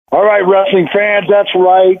All right, wrestling fans, that's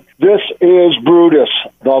right. This is Brutus,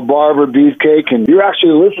 the Barber Beefcake, and you're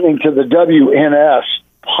actually listening to the WNS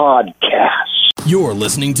podcast. You're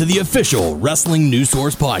listening to the official Wrestling News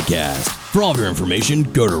Source podcast. For all of your information,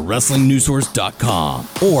 go to WrestlingNewsSource.com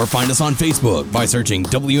or find us on Facebook by searching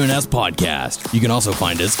WNS Podcast. You can also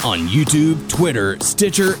find us on YouTube, Twitter,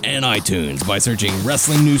 Stitcher, and iTunes by searching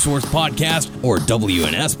Wrestling News Source Podcast or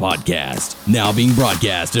WNS Podcast. Now being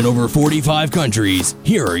broadcast in over 45 countries,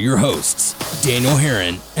 here are your hosts, Daniel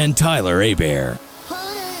Herron and Tyler Abear.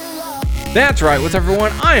 That's right. What's up,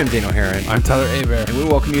 everyone? I am Daniel Herron. I'm Tyler Abear. And we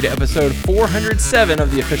welcome you to episode 407 of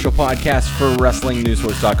the official podcast for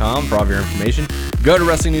WrestlingNewsSource.com. For all of your information, go to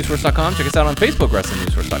WrestlingNewsSource.com. Check us out on Facebook,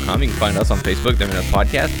 WrestlingNewsSource.com. You can find us on Facebook, WNS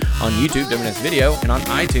Podcast, on YouTube, WNS Video, and on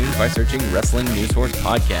iTunes by searching Wrestling News Source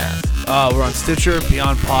Podcast. We're on Stitcher,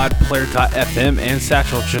 Beyond Pod, Player.fm, and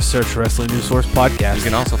Satchel. Just search Wrestling News Source Podcast. You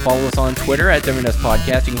can also follow us on Twitter at WNS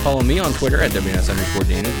Podcast. You can follow me on Twitter at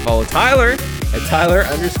WNS_Daniel. You can follow Tyler at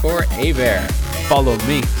Tyler_Abear. Follow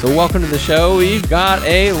me. So welcome to the show. We've got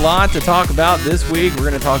a lot to talk about this week. We're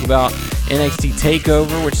going to talk about NXT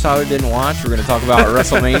TakeOver, which Tyler didn't watch. We're going to talk about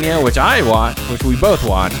WrestleMania, which I watched, which we both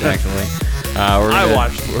watched, actually.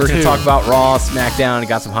 We're going to talk about Raw, SmackDown, and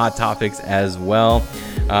got some hot topics as well.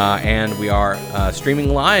 And we are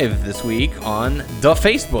streaming live this week on the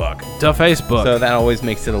Facebook. So that always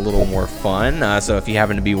makes it a little more fun. So if you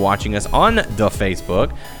happen to be watching us on the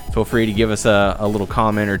Facebook, feel free to give us a little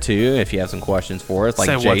comment or two if you have some questions for us. Like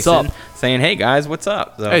Say Jason what's up. Saying, hey guys, what's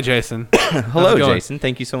up? So, Hey, Jason. hello, Jason.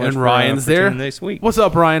 Thank you so much and for Ryan's for there tuning in this week. What's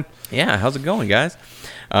up, Ryan? Yeah, how's it going, guys?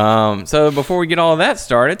 So before we get all that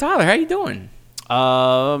started, Tyler, how you doing?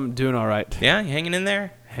 Doing all right. Yeah, you hanging in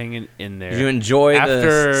there? Hanging in there. Did you enjoy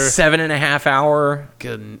the 7.5 hour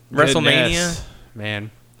WrestleMania? Goodness,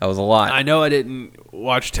 man. That was a lot. I know I didn't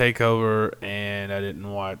watch TakeOver and I didn't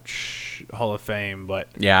watch Hall of Fame, but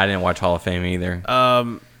Yeah, I didn't watch Hall of Fame either.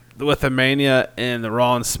 with the Mania and the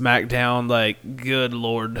Raw and SmackDown, like, good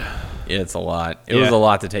Lord. It's a lot. It was a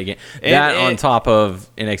lot to take in. That on top of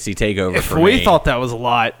NXT TakeOver If for we me. thought that was a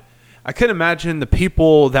lot, I couldn't imagine the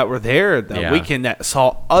people that were there that weekend that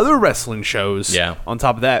saw other wrestling shows. Yeah. On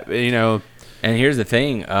top of that, you know. And here's the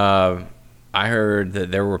thing. I heard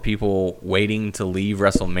that there were people waiting to leave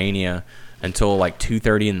WrestleMania until like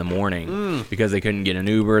 2:30 in the morning because they couldn't get an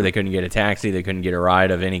Uber, they couldn't get a taxi, they couldn't get a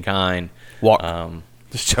ride of any kind. Walk.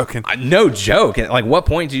 Just joking. No joke. Like, what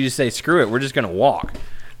point did you just say, screw it, we're just going to walk?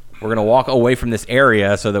 We're going to walk away from this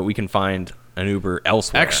area so that we can find an Uber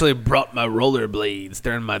elsewhere. Actually brought my rollerblades.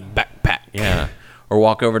 They're in my backpack. Yeah. Or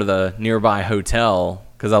walk over to the nearby hotel,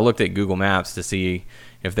 because I looked at Google Maps to see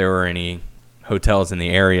if there were any hotels in the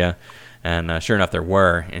area, and sure enough there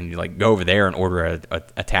were. And you like go over there and order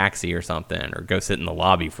a taxi or something, or go sit in the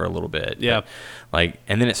lobby for a little bit. Yeah. But,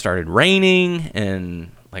 and then it started raining,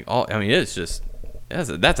 and it's just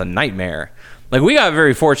that's a nightmare. Like, we got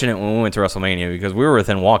very fortunate when we went to WrestleMania because we were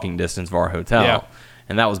within walking distance of our hotel,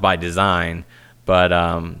 and that was by design. But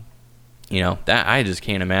that I just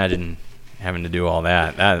can't imagine having to do all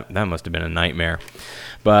that. That must have been a nightmare.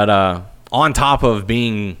 But on top of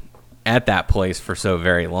being at that place for so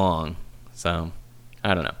very long, so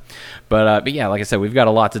I don't know. But yeah, like I said, we've got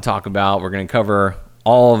a lot to talk about. We're going to cover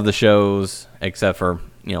all of the shows except for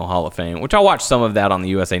Hall of Fame, which I watched some of that on the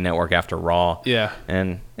USA Network after Raw. Yeah,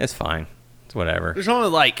 and it's fine. It's whatever. There's only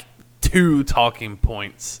like 2 talking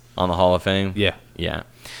points on the Hall of Fame. Yeah.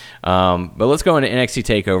 But let's go into NXT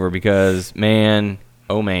TakeOver because, man,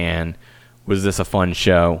 oh man, was this a fun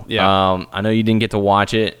show. Yeah. I know you didn't get to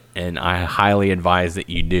watch it, and I highly advise that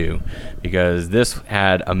you do because this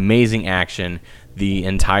had amazing action the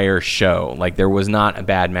entire show. Like, there was not a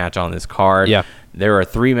bad match on this card. Yeah. There are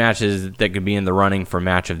 3 matches that could be in the running for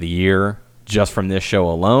Match of the Year just from this show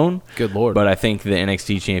alone. Good Lord. But I think the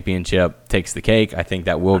NXT Championship takes the cake. I think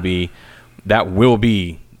that will be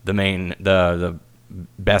the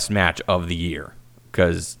best match of the year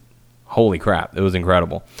because holy crap, it was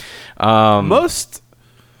incredible. Most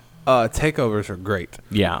takeovers are great.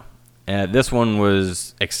 Yeah. This one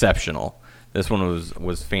was exceptional. This one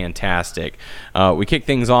was fantastic. We kicked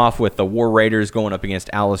things off with the War Raiders going up against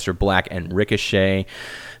Aleister Black and Ricochet.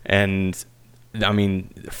 And, I mean,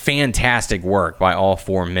 fantastic work by all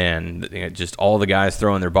 4 men. Just all the guys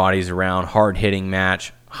throwing their bodies around, hard-hitting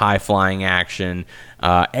match, high-flying action,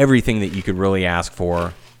 everything that you could really ask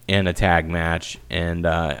for in a tag match. And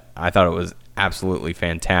I thought it was absolutely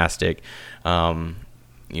fantastic.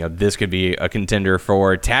 This could be a contender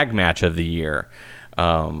for tag match of the year.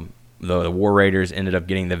 The War Raiders ended up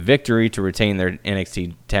getting the victory to retain their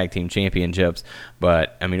NXT Tag Team Championships,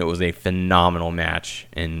 but I mean, it was a phenomenal match,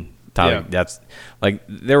 and Tyler, that's like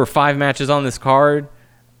there were 5 matches on this card.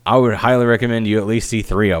 I would highly recommend you at least see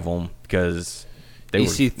 3 of them because they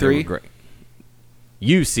were great.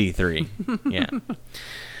 You see 3, yeah.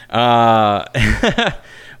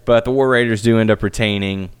 But the War Raiders do end up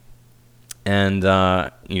retaining, and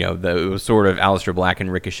it was sort of Aleister Black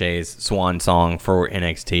and Ricochet's swan song for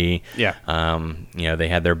NXT. Yeah. They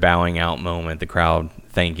had their bowing out moment, the crowd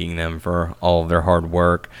thanking them for all of their hard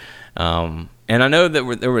work. And I know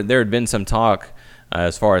that there had been some talk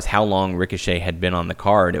as far as how long Ricochet had been on the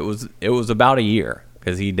card. It was about a year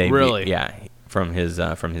because he debuted. Really? Yeah, from his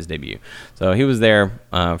debut. So he was there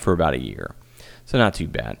for about a year. So not too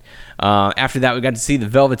bad. After that, we got to see the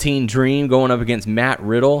Velveteen Dream going up against Matt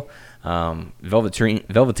Riddle. Velveteen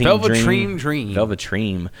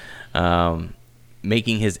Dream,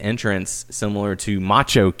 making his entrance similar to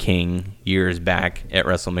Macho King years back at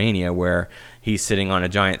WrestleMania, where he's sitting on a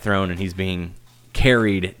giant throne and he's being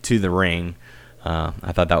carried to the ring.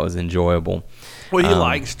 I thought that was enjoyable. Well, he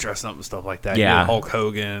likes dressing up and stuff like that. Yeah, Hulk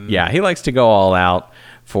Hogan. Yeah, he likes to go all out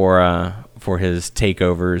for his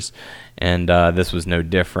takeovers, and this was no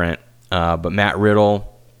different. But Matt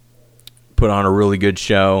Riddle put on a really good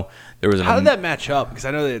show. How did that match up? Because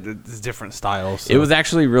I know that there's different styles. So. It was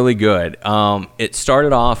actually really good. It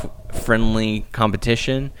started off friendly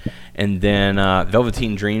competition, and then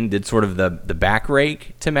Velveteen Dream did sort of the back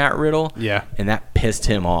rake to Matt Riddle. Yeah. And that pissed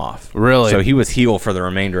him off. Really? So he was heel for the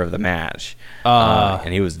remainder of the match.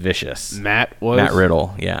 And he was vicious. Matt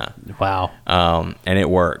Riddle, yeah. Wow. And it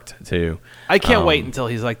worked, too. I can't wait until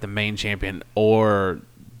he's like the main champion or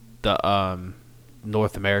the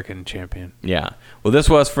North American champion. Yeah. Well, this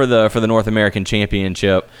was for the North American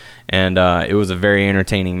Championship, and it was a very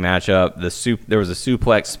entertaining matchup. There was a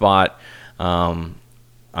suplex spot. I'm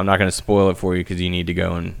not going to spoil it for you because you need to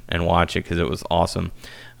go and watch it because it was awesome.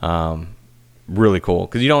 Really cool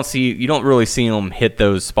because you don't really see them hit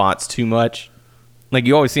those spots too much. Like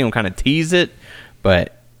you always see them kind of tease it,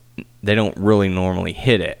 but they don't really normally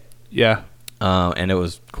hit it. Yeah. And it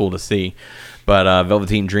was cool to see. But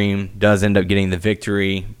Velveteen Dream does end up getting the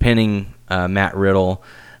victory, pinning Matt Riddle,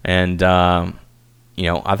 and I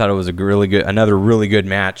thought it was another really good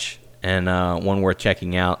match, and one worth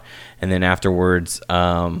checking out. And then afterwards,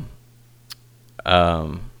 Matt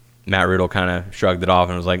Riddle kind of shrugged it off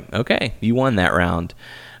and was like, "Okay, you won that round."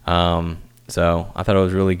 So I thought it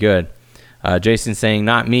was really good. Jason saying,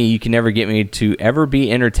 "Not me. You can never get me to ever be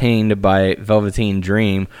entertained by Velveteen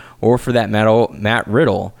Dream, or for that Matt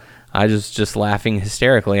Riddle. I was just laughing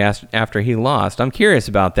hysterically after he lost." I'm curious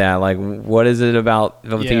about that. Like, what is it about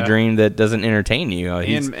Velveteen Dream that doesn't entertain you?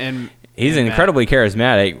 He's incredibly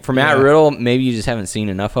charismatic. For Matt Riddle, maybe you just haven't seen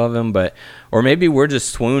enough of him, or maybe we're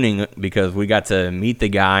just swooning because we got to meet the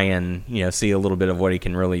guy and see a little bit of what he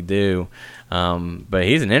can really do. But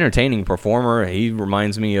he's an entertaining performer. He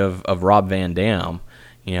reminds me of Rob Van Dam.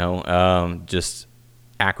 Just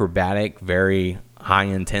acrobatic, very high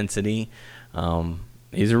intensity.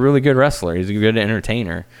 He's a really good wrestler. He's a good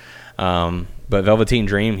entertainer. But Velveteen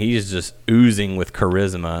Dream, he's just oozing with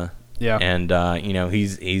charisma. Yeah. And,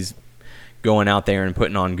 he's going out there and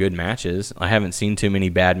putting on good matches. I haven't seen too many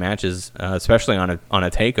bad matches, especially on a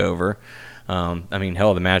takeover.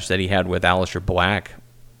 The match that he had with Aleister Black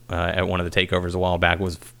at one of the takeovers a while back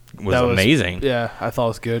was amazing. Yeah, I thought it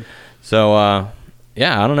was good. So, I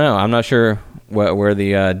don't know. I'm not sure where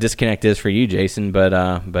the disconnect is for you, Jason, but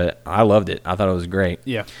I loved it. I thought it was great.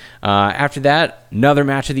 Yeah. After that, another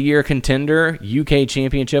match of the year contender, UK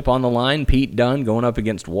Championship on the line. Pete Dunne going up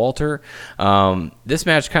against Walter. This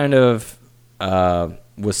match kind of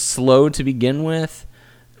was slow to begin with,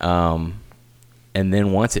 and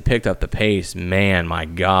then once it picked up the pace, man, my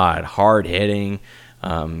God, hard hitting,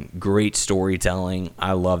 great storytelling.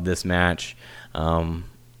 I love this match.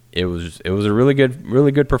 It was a really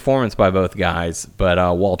good performance by both guys, but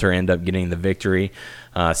Walter ended up getting the victory,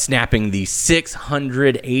 snapping the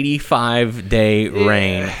 685-day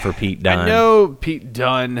reign for Pete Dunne. I know Pete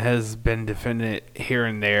Dunne has been defending it here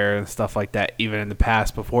and there and stuff like that, even in the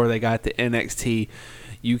past before they got the NXT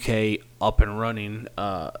UK up and running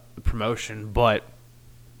promotion. But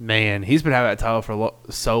man, he's been having that title for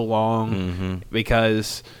so long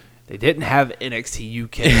because they didn't have NXT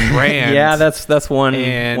UK brand. Yeah, that's one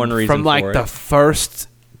reason. From for the first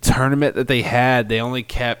tournament that they had, they only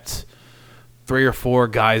kept 3 or 4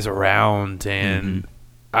 guys around, and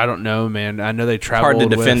I don't know, man. I know they traveled. It's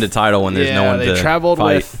hard to defend a title when there's no one to fight. They traveled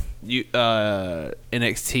with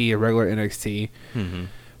NXT, a regular NXT,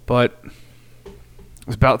 but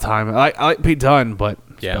it's about time. I like Pete Dunne, but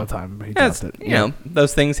it's about time he dropped it.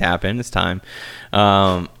 Those things happen. It's time.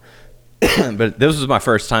 but this was my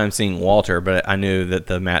first time seeing Walter, but I knew that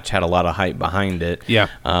the match had a lot of hype behind it. Yeah.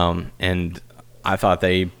 And I thought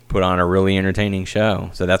they put on a really entertaining show.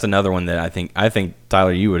 So that's another one that I think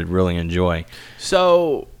Tyler, you would really enjoy.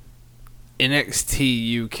 So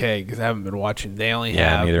NXT UK, because I haven't been watching, they only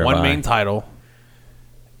have one main title.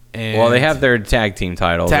 And well, they have their tag team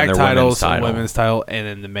titles, tag and their titles, women's title, and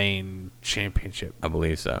then the main championship. I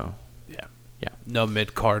believe so. Yeah. Yeah. No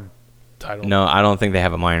mid card title. No, I don't think they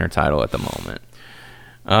have a minor title at the moment.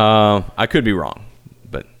 I could be wrong,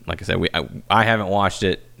 but like I said, I haven't watched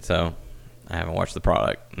it, so I haven't watched the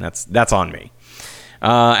product, and that's on me.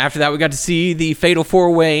 After that, we got to see the Fatal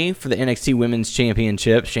 4-Way for the NXT Women's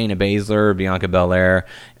Championship. Shayna Baszler, Bianca Belair,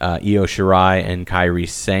 Io Shirai, and Kairi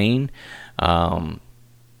Sane.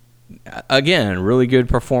 Again, really good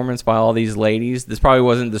performance by all these ladies. This probably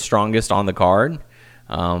wasn't the strongest on the card,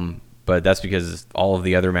 but that's because all of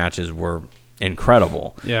the other matches were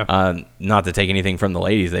incredible. Yeah. Not to take anything from the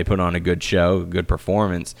ladies. They put on a good show, good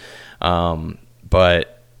performance.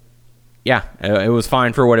 But yeah, it was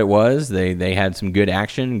fine for what it was. They had some good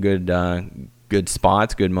action, good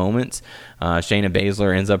spots, good moments. Shayna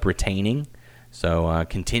Baszler ends up retaining, so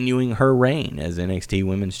continuing her reign as NXT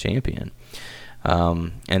Women's Champion.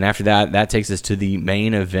 And after that takes us to the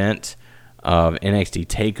main event of NXT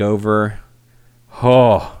TakeOver.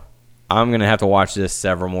 Oh, I'm going to have to watch this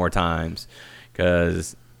several more times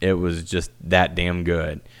because it was just that damn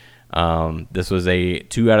good. This was a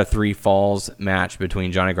 2 out of 3 falls match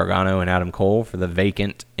between Johnny Gargano and Adam Cole for the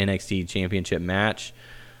vacant NXT Championship match.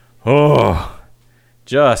 So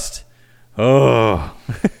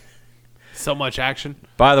much action.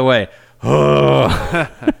 By the way,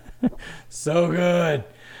 so good.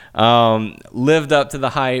 Lived up to the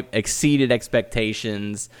hype, exceeded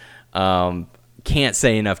expectations. Can't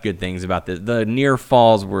say enough good things about this. The near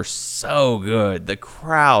falls were so good. The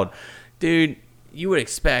crowd, dude, you would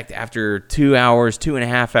expect after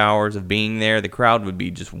 2.5 hours of being there, the crowd would be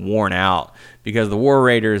just worn out because the War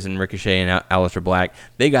Raiders and Ricochet and Aleister Black,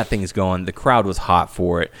 they got things going. The crowd was hot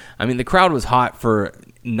for it. I mean, the crowd was hot for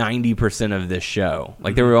 90% of this show.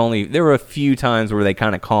 Like there were a few times where they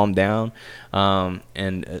kind of calmed down,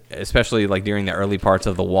 and especially like during the early parts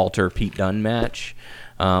of the Walter Pete Dunne match,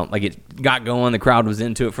 like it got going, the crowd was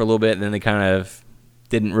into it for a little bit, and then they kind of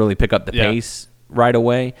didn't really pick up the pace right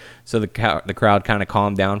away. So the crowd kind of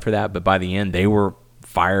calmed down for that, but by the end they were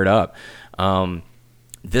fired up.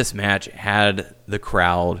 This match had the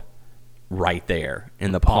crowd right there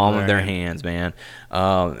in the palm of their hands, man.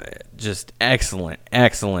 Just excellent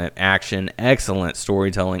action, excellent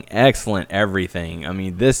storytelling, excellent everything. I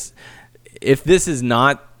mean, if this is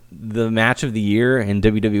not the match of the year in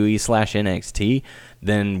WWE/NXT,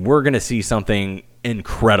 then we're going to see something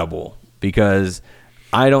incredible because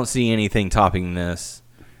I don't see anything topping this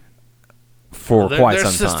for quite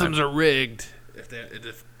some time. Their systems are rigged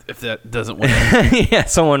if that doesn't work. Yeah,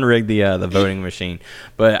 someone rigged the voting machine.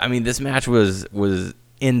 But I mean, this match was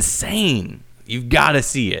insane. You've got to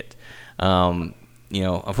see it.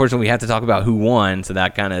 Unfortunately, we have to talk about who won, so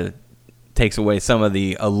that kind of takes away some of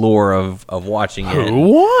the allure of watching it.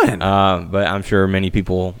 Who won? But I'm sure many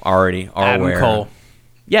people already are aware. Adam Cole.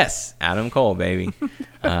 Yes, Adam Cole, baby.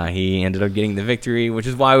 He ended up getting the victory, which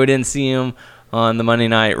is why we didn't see him on the Monday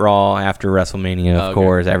Night Raw after WrestleMania. Of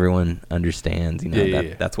course, everyone understands.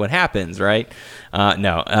 That's what happens, right?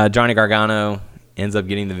 Johnny Gargano ends up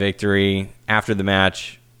getting the victory after the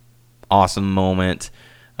match. Awesome moment.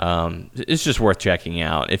 It's just worth checking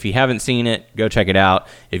out. If you haven't seen it, go check it out.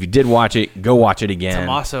 If you did watch it, go watch it again.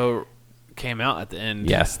 Tommaso came out at the end.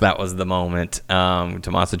 Yes, that was the moment.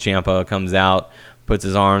 Tommaso Ciampa comes out, puts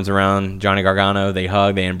his arms around Johnny Gargano. They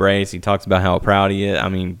hug, they embrace. He talks about how proud he is. I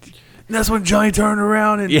mean, that's when Johnny turned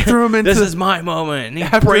around and threw him into... This is my moment. And he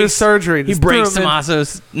after breaks, his surgery. He breaks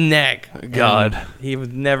Tommaso's neck. God. He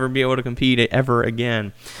would never be able to compete ever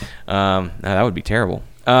again. That would be terrible.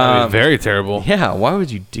 That would be very terrible. Yeah, why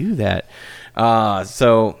would you do that?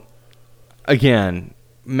 So, again,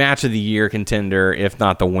 match of the year contender, if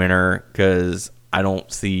not the winner, because I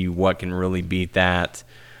don't see what can really beat that.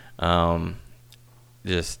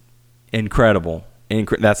 Just incredible.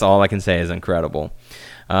 That's all I can say is incredible.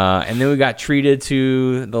 And then we got treated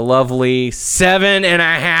to the lovely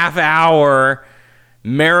 7.5 hour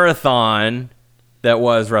marathon that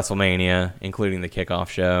was WrestleMania, including the kickoff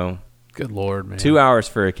show. Good Lord, man. 2 hours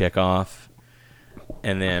for a kickoff,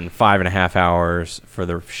 and then 5.5 hours for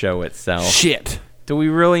the show itself. Shit. Do we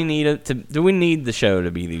really need it? Do we need the show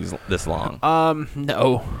to be this long?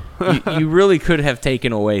 No. you really could have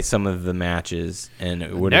taken away some of the matches, and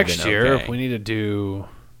it would have been okay. Next year, if we need to do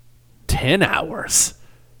 10 hours.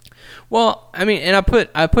 Well, I mean, and I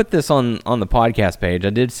put this on the podcast page.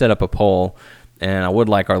 I did set up a poll, and I would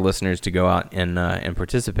like our listeners to go out and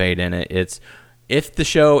participate in it. It's, if the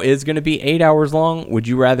show is going to be 8 hours long, would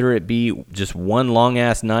you rather it be just one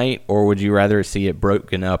long-ass night, or would you rather see it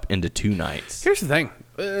broken up into 2 nights? Here's the thing.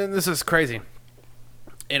 This is crazy.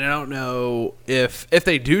 And I don't know if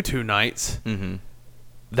they do 2 nights,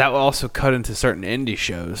 that will also cut into certain indie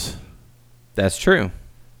shows. That's true.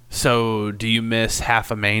 So do you miss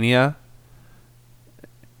half a Mania?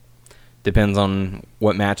 Depends on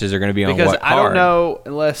what matches are going to be on because what card. I don't know,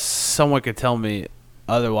 unless someone could tell me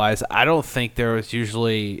otherwise. I don't think there was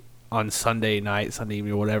usually on Sunday night, Sunday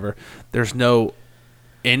evening, or whatever. There's no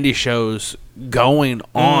indie shows going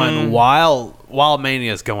on while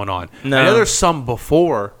Mania's going on. No. I know there's some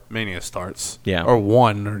before Mania starts. Yeah. Or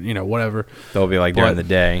one, or whatever. They'll be like during the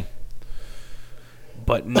day.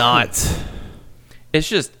 But not. It's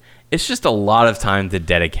just a lot of time to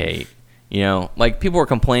dedicate. Like people are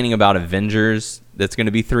complaining about Avengers that's going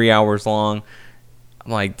to be 3 hours long.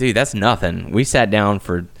 I'm like, dude, that's nothing. We sat down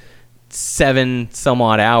for 7 some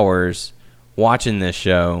odd hours watching this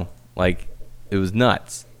show. Like, it was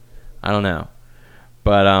nuts. I don't know,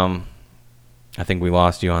 but I think we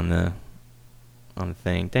lost you on the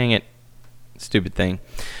thing. Dang it, stupid thing.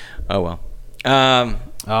 Oh well.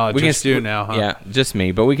 We just do now, huh? Yeah, just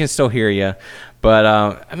me, but we can still hear you. But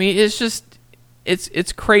I mean, it's just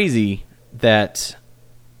it's crazy that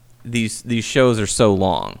these shows are so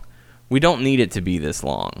long. We don't need it to be this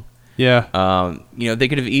long. Yeah. They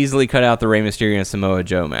could have easily cut out the Rey Mysterio and Samoa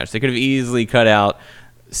Joe match. They could have easily cut out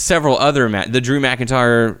several other matches. The Drew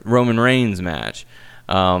McIntyre Roman Reigns match.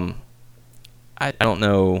 I don't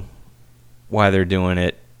know why they're doing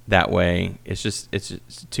it that way. It's just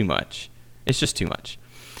too much. It's just too much.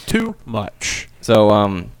 Too much. So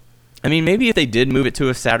I mean, maybe if they did move it to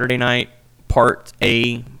a Saturday night part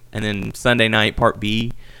A and then Sunday night part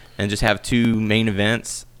B and just have 2 main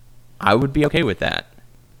events, I would be okay with that.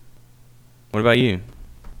 What about you?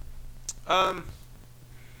 I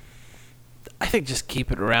think just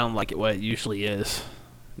keep it around like what it usually is.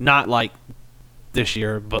 Not like this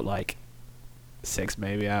year, but like 6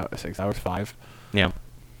 maybe, 6 hours, 5. Yeah.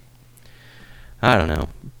 I don't know,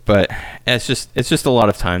 but it's just a lot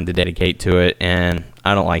of time to dedicate to it, and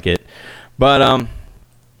I don't like it. But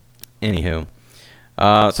anywho,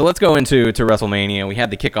 so let's go into WrestleMania. We had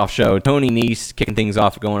the kickoff show. Tony Nese kicking things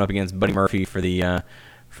off, going up against Buddy Murphy for the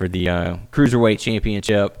Cruiserweight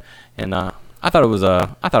Championship, and I thought it was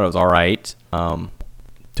all right. Tony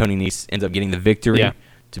Nese ends up getting the victory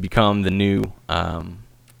to become the new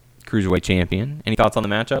Cruiserweight champion. Any thoughts on the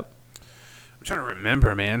matchup? I'm trying to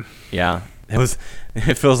remember, man. Yeah.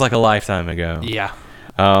 It feels like a lifetime ago. Yeah.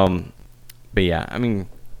 But yeah, I mean,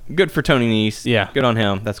 good for Tony Nese. Yeah. Good on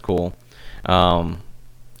him. That's cool.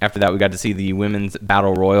 After that, we got to see the women's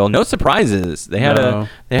battle royal. No surprises. They had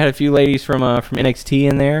a few ladies from NXT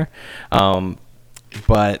in there.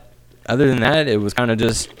 But other than that, it was kind of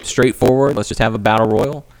just straightforward. Let's just have a battle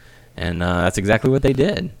royal, and that's exactly what they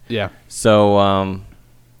did. Yeah. So I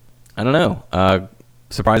don't know.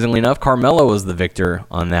 Surprisingly enough, Carmella was the victor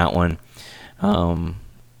on that one.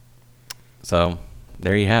 So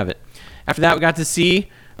there you have it. After that, we got to see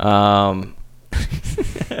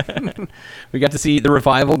the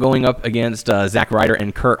Revival going up against Zack Ryder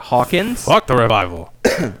and Kurt Hawkins. Fuck the Revival.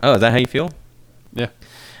 Oh, is that how you feel? Yeah.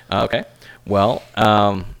 Okay. Well,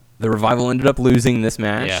 the Revival ended up losing this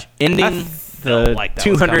match, ending the like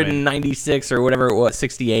 296 or whatever it was,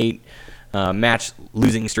 68 match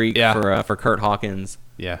losing streak for Kurt Hawkins.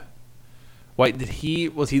 Yeah. Wait,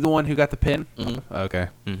 was he the one who got the pin? Mm-hmm. Okay.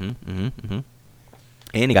 And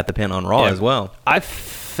he got the pin on Raw as well. I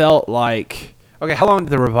felt like, okay, how long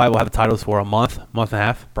did the Revival have the titles for? A month and a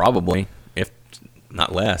half? Probably, if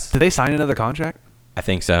not less. Did they sign another contract? I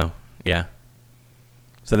think so. Yeah.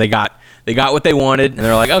 So they got what they wanted, and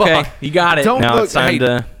they're like, okay, you got it. Don't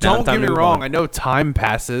get me wrong. I know time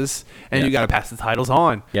passes, and you got to pass the titles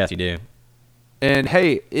on. Yes, you do. And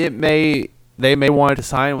hey, they may want to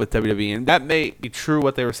sign with WWE, and that may be true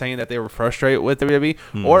what they were saying, that they were frustrated with WWE,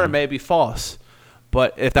 or it may be false.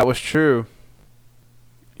 But if that was true,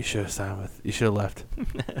 you should have left.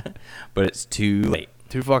 But it's too late.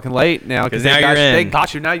 Too fucking late now, because now you're in. They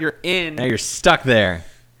got you. Now you're in. Now you're stuck there.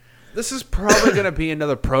 This is probably going to be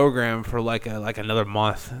another program for like another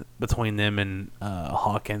month between them and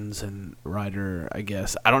Hawkins and Ryder, I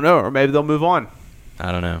guess. I don't know, or maybe they'll move on.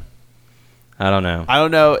 I don't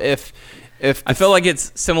know if I feel like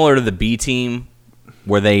it's similar to the B team,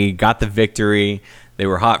 where they got the victory, they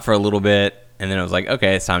were hot for a little bit, and then it was like,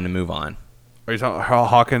 okay, it's time to move on. Are you talking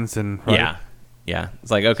Hawkins and Ryder? Yeah.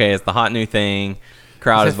 It's like, okay, it's the hot new thing.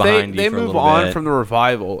 Crowd is behind they you for a move little on bit. from the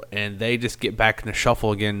revival and they just get back in the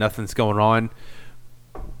shuffle again. Nothing's going on.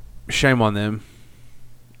 Shame on them.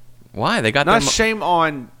 Why? They got Not them. shame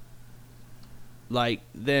on like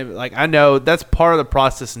them. Like I know that's part of the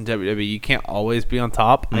process in WWE. You can't always be on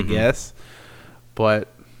top, I guess. But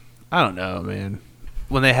I don't know, man.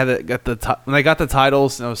 When they had when they got the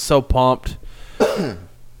titles, I was so pumped.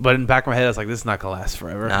 But in the back of my head, I was like, "This is not gonna last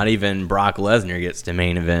forever." Not even Brock Lesnar gets to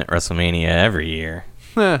main event WrestleMania every year.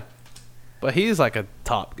 But he's like a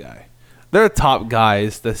top guy. They're top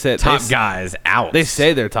guys. Top guys out. They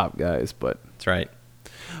say they're top guys, but That's right.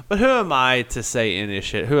 But who am I to say any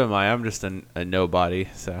shit? Who am I? I'm just a nobody.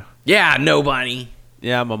 So Yeah, nobody.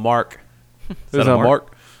 yeah, I'm a mark. Is that a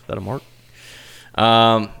mark? Is that a mark?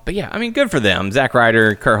 But yeah, I mean, good for them. Zack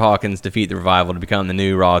Ryder, Kurt Hawkins defeat the Revival to become the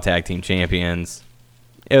new Raw Tag Team Champions.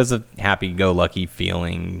 It was a happy-go-lucky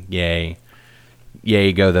feeling. Yay.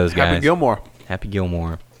 Yay, go those guys. Happy Gilmore. Happy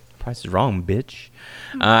Gilmore. Price is wrong, bitch.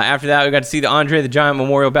 After that, we got to see the Andre the Giant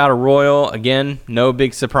Memorial Battle Royal. Again, no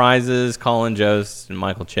big surprises. Colin Jost and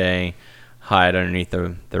Michael Che hide underneath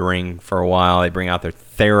the ring for a while. They bring out their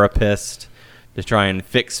therapist to try and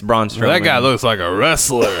fix Braun Strowman. That guy looks like a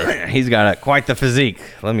wrestler. He's got quite the physique,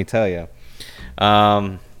 let me tell you.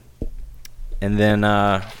 And then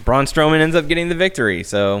Braun Strowman ends up getting the victory.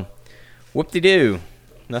 So, whoop-de-doo.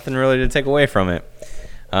 Nothing really to take away from it.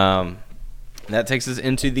 That takes us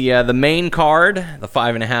into the main card. The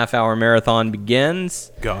 5.5-hour marathon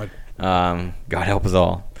begins. God. God help us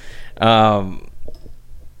all.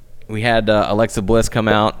 We had Alexa Bliss come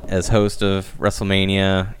out as host of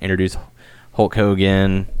WrestleMania, introduce Hulk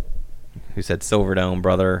Hogan, who said Silverdome,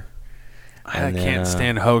 brother. I can't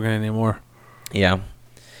stand Hogan anymore. Yeah.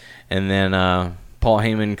 And then Paul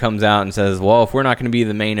Heyman comes out and says, well, if we're not going to be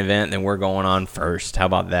the main event, then we're going on first. How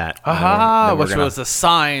about that? Aha, which was a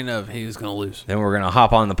sign of he was going to lose. Then we're going to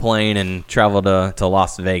hop on the plane and travel to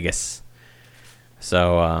Las Vegas.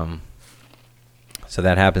 So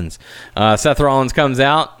that happens. Seth Rollins comes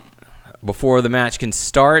out. Before the match can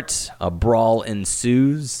start, a brawl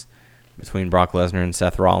ensues between Brock Lesnar and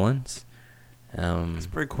Seth Rollins. It's a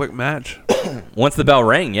pretty quick match. Once the bell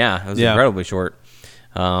rang, it was incredibly short.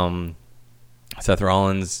 Seth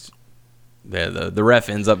Rollins, the ref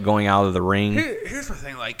ends up going out of the ring. Here's the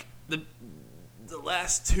thing, like the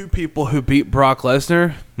last two people who beat Brock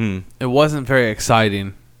Lesnar, it wasn't very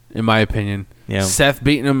exciting, in my opinion. Yeah. Seth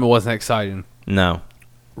beating him, it wasn't exciting. No.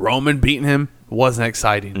 Roman beating him, wasn't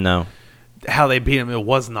exciting. No. How they beat him, it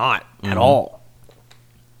was not at all.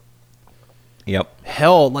 Yep.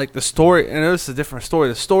 Hell, like the story, and it was a different story.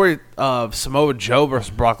 The story of Samoa Joe versus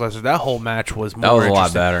Brock Lesnar, that whole match was more That was a lot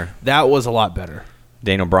interesting. better. That was a lot better.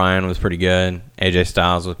 Daniel Bryan was pretty good. AJ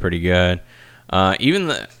Styles was pretty good.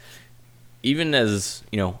 Even as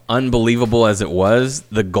unbelievable as it was,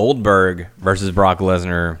 the Goldberg versus Brock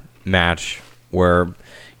Lesnar match, where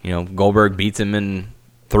Goldberg beats him in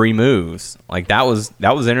 3 moves, like that was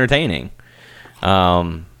entertaining.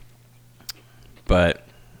 But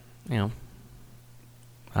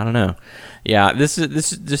I don't know. Yeah,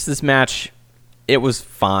 this match, it was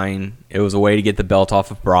fine. It was a way to get the belt off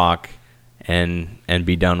of Brock and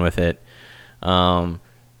be done with it.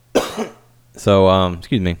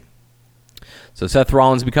 Excuse me. So Seth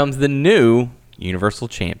Rollins becomes the new Universal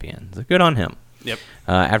Champion. So good on him. Yep.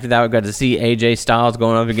 After that, we got to see AJ Styles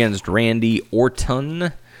going up against Randy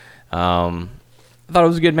Orton. I thought it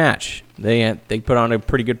was a good match. They put on a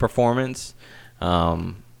pretty good performance.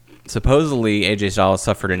 Supposedly, AJ Styles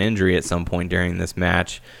suffered an injury at some point during this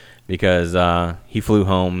match because he flew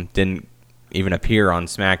home, didn't even appear on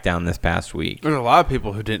SmackDown this past week. There's a lot of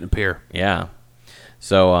people who didn't appear. Yeah.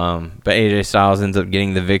 So, but AJ Styles ends up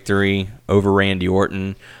getting the victory over Randy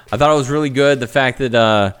Orton. I thought it was really good, the fact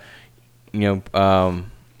that,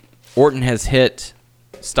 Orton has hit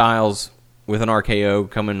Styles with an RKO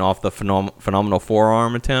coming off the phenomenal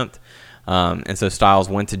forearm attempt. And so Styles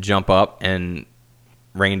went to jump up, and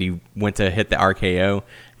Randy went to hit the RKO,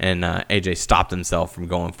 and AJ stopped himself from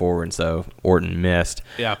going forward, and so Orton missed.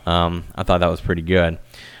 Yeah. I thought that was pretty good.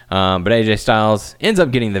 But AJ Styles ends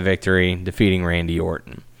up getting the victory, defeating Randy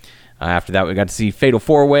Orton. After that, we got to see Fatal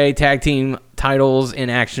 4-Way Tag Team titles in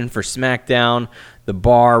action for SmackDown. The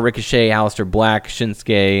Bar, Ricochet, Aleister Black,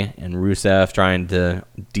 Shinsuke, and Rusev trying to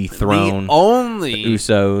dethrone the only the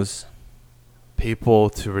Usos. people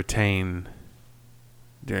to retain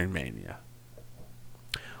during Mania.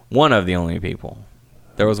 One of the only people.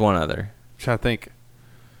 There was one other. I'm trying to think.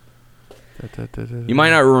 You might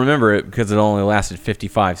not remember it because it only lasted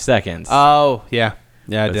 55 seconds. Oh, yeah.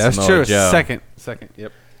 Yeah, that's Samoa true. Joe. Second.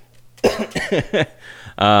 Yep.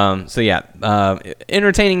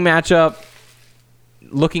 Entertaining matchup.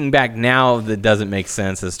 looking back now, that doesn't make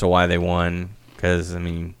sense as to why they won. Because, I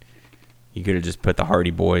mean, you could have just put the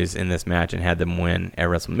Hardy Boys in this match and had them win at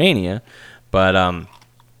WrestleMania. But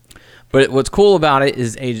what's cool about it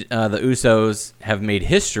is the Usos have made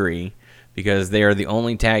history because they are the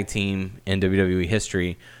only tag team in WWE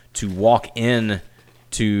history to walk in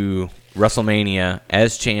to WrestleMania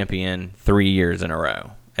as champion 3 years in a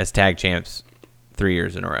row. As tag champs 3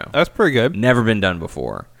 years in a row. That's pretty good. Never been done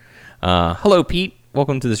before. Hello, Pete.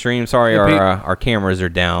 Welcome to the stream. Sorry, our cameras are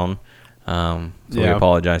down. So we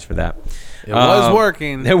apologize for that. It was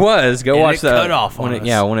working. It was. Go watch that. Cut off on us.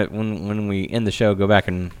 Yeah, when we end the show, go back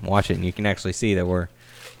and watch it, and you can actually see that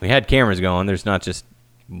we had cameras going. There's not just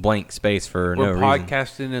blank space for no reason. We're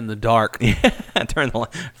podcasting in the dark. I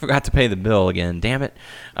forgot to pay the bill again. Damn it.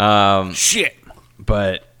 Shit.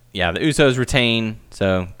 But yeah, the Usos retain,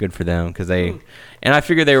 so good for them because they. And I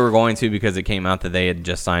figured they were going to because it came out that they had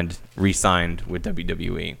just re-signed with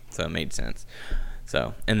WWE, so it made sense.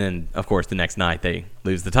 So, and then of course the next night they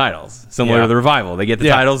lose the titles, similar to the Revival. They get the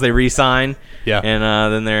titles, they re-sign,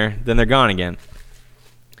 and then they're gone again.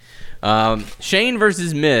 Shane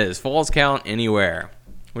versus Miz, Falls Count Anywhere.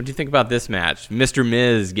 What do you think about this match? Mr.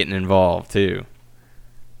 Miz getting involved too.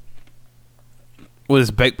 With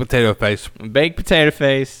his baked potato face. Baked potato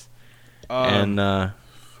face, and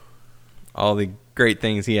all the great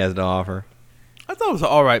things he has to offer. I thought it was an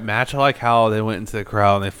all right match. I like how they went into the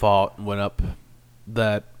crowd and they fought and went up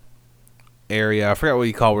that area. I forgot what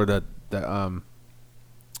you call where the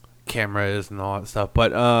camera is and all that stuff.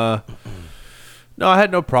 But no, I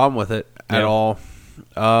had no problem with it at all.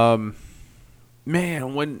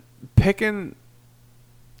 Man, when picking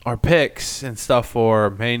our picks and stuff for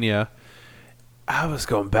Mania, I was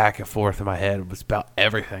going back and forth in my head. It was about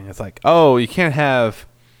everything. It's like, oh, you can't have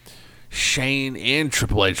Shane and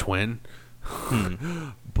Triple H win.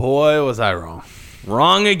 Boy, was I wrong.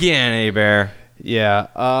 Wrong again, A-Bear. Yeah.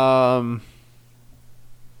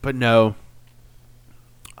 But no.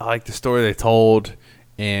 I like the story they told,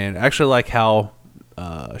 and I actually like how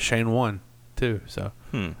Shane won, too. So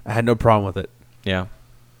I had no problem with it. Yeah.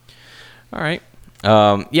 All right.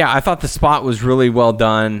 I thought the spot was really well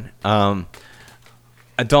done. I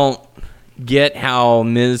don't get how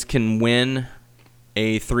Miz can win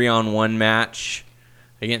a 3-on-1 match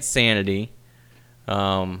against Sanity.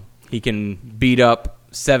 He can beat up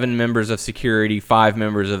 7 members of security, 5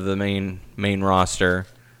 members of the main roster,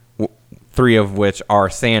 3 of which are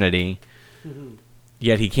Sanity.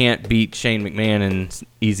 Yet he can't beat Shane McMahon in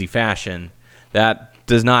easy fashion. That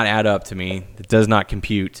does not add up to me. It does not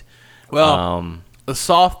compute. Well, the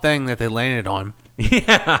soft thing that they landed on.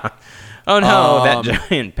 Yeah. Oh no, that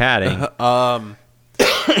giant padding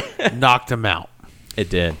knocked him out. It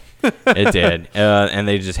did. It did. And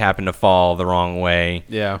they just happened to fall the wrong way.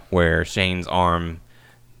 Yeah. Where Shane's arm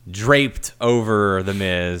draped over the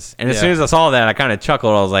Miz. And as soon as I saw that, I kind of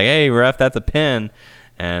chuckled. I was like, hey, ref, that's a pin.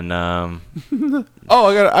 And I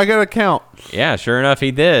got a count. Yeah, sure enough,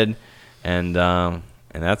 he did. And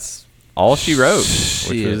that's all she wrote,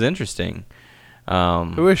 which was interesting.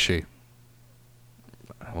 Who is she?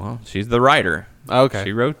 Well, she's the writer. Okay.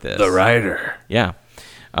 She wrote this. The writer. Yeah.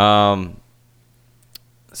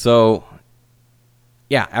 So,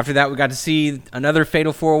 yeah, after that, we got to see another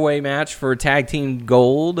Fatal 4-Way match for Tag Team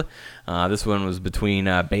Gold. This one was between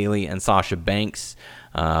Bayley and Sasha Banks,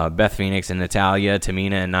 Beth Phoenix and Natalya,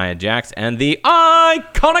 Tamina and Nia Jax, and the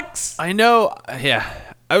Iconics. I know. Yeah.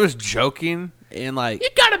 I was joking and like... You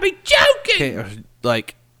gotta be joking!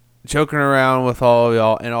 Like, joking around with all of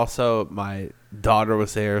y'all, and also my daughter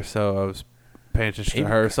was there, so I was paying attention to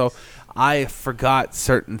her. So I forgot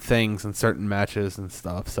certain things in certain matches and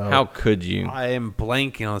stuff. So how could you? I am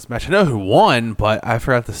blanking on this match. I know who won, but I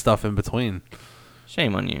forgot the stuff in between.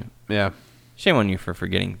 Shame on you. Yeah. Shame on you for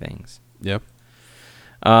forgetting things. Yep.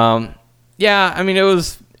 Yeah, I mean it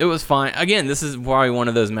was fine. Again, this is probably one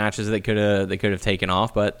of those matches they could have taken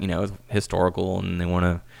off, but you know, it's historical and they want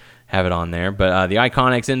to have it on there. But the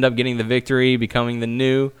Iconics end up getting the victory, becoming the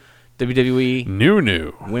new WWE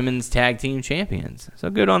new Women's Tag Team Champions. So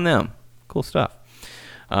good on them. Cool stuff.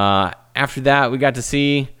 After that, we got to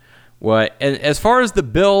see what, as far as the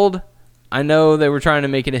build, I know they were trying to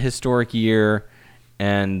make it a historic year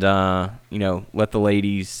and, let the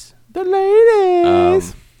ladies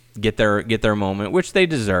get their moment, which they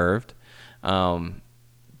deserved.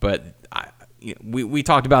 But we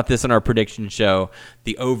talked about this in our prediction show,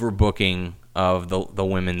 the overbooking of the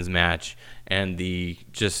women's match and the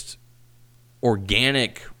just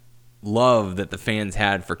organic love that the fans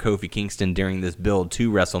had for Kofi Kingston during this build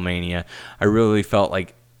to WrestleMania. I really felt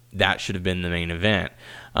like that should have been the main event.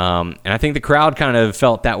 And I think the crowd kind of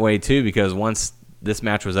felt that way too, because once this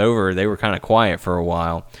match was over, they were kind of quiet for a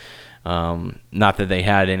while. Not that they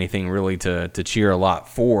had anything really to cheer a lot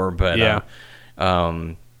for, but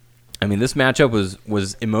I mean, this matchup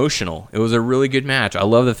was emotional. It was a really good match. I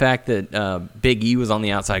love the fact that Big E was on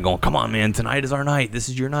the outside going, "Come on, man, tonight is our night. This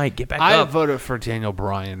is your night. Get back up." I voted for Daniel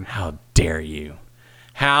Bryan. How dare you?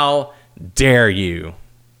 How dare you?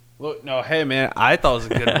 Look, no, hey, man, I thought it was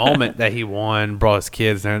a good moment that he won, brought his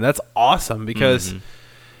kids there. That's awesome because,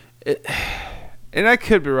 and I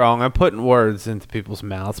could be wrong. I'm putting words into people's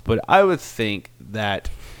mouths, but I would think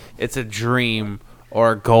that it's a dream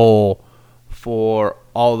or a goal for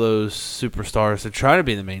all those superstars to try to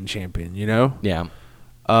be the main champion, you know? Yeah.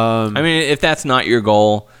 I mean, if that's not your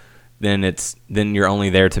goal, then you're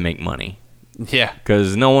only there to make money. Yeah.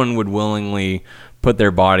 Because no one would willingly put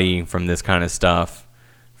their body from this kind of stuff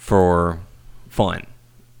for fun.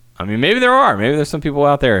 I mean, maybe there's some people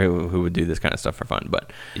out there who would do this kind of stuff for fun,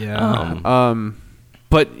 but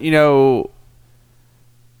but you know,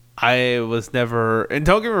 I was never, and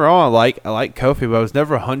don't get me wrong, I like Kofi, but I was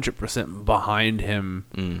never 100% behind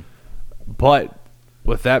him. But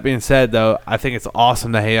with that being said, though, I think it's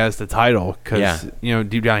awesome that he has the title because you know,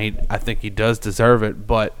 deep down, I think he does deserve it.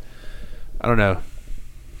 But I don't know.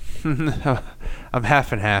 I'm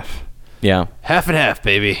half and half. Yeah, half and half,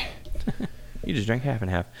 baby. You just drank half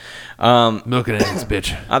and half. Milk and eggs,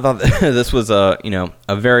 bitch. I thought this was a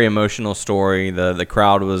very emotional story. The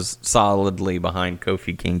crowd was solidly behind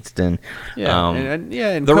Kofi Kingston. Yeah, and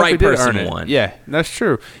the Kofi right did person earn it. won. Yeah, that's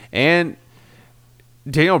true. And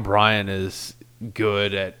Daniel Bryan is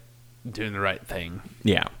good at doing the right thing.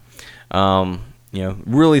 Yeah,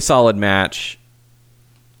 really solid match.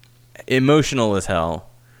 Emotional as hell.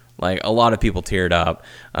 Like, a lot of people teared up.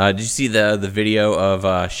 Did you see the video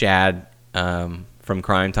of Shad from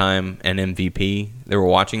Crime Time and MVP? They were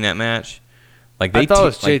watching that match. Like, I thought it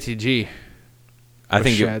was JTG. I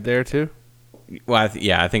think Shad there too. Well, I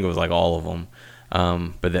think it was like all of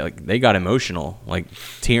them. But they got emotional, like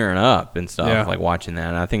tearing up and stuff, like watching that.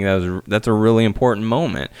 And I think that's a really important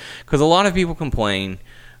moment because a lot of people complain,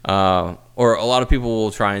 or a lot of people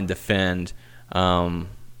will try and defend.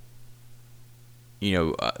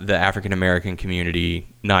 The African American community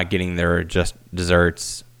not getting their just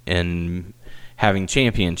desserts and having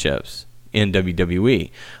championships in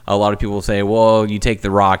WWE. A lot of people say, well, you take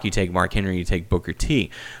The Rock, you take Mark Henry, you take Booker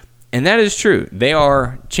T. And that is true. They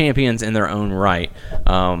are champions in their own right.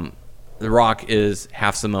 The Rock is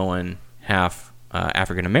half Samoan, half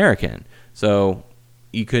African American. So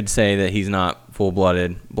you could say that he's not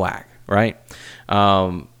full-blooded black, right?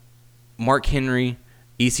 Mark Henry,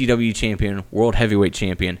 ECW champion, world heavyweight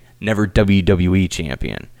champion, never WWE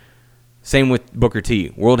champion. Same with Booker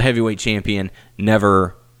T, world heavyweight champion,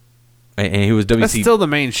 never, and he was WC. That's still the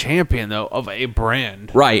main champion though of a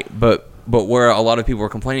brand, right? But where a lot of people are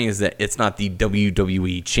complaining is that it's not the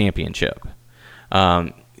WWE championship.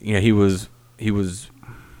 He was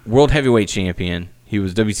world heavyweight champion. He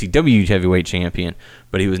was WCW heavyweight champion,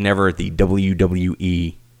 but he was never the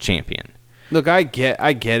WWE champion. Look, I get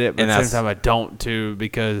it, but at the same time I don't too,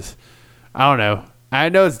 because I don't know. I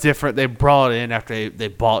know it's different. They brought it in after they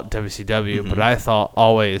bought WCW, but I thought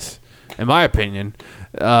always, in my opinion,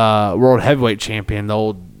 world heavyweight champion, the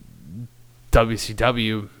old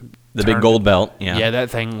WCW, the big gold belt, yeah, that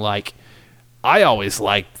thing. Like, I always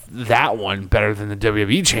liked that one better than the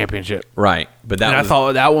WWE championship, right? But I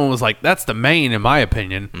thought that one was like, that's the main, in my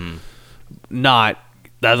opinion, not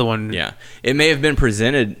the other one. Yeah, it may have been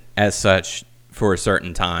presented as such for a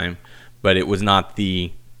certain time, but it was not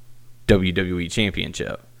the WWE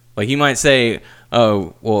championship. Like, you might say,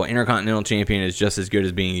 oh, well, Intercontinental champion is just as good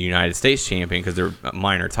as being the United States champion because they're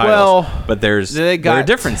minor titles. Well, but there are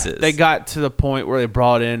differences. They got to the point where they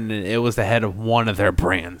brought in, and it was the head of one of their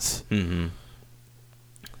brands. Mm-hmm.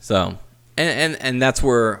 So, and that's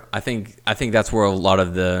where I think that's where a lot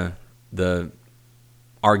of the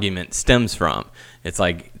argument stems from. It's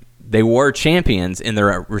like, they were champions in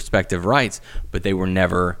their respective rights, but they were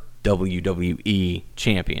never WWE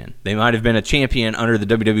champion. They might have been a champion under the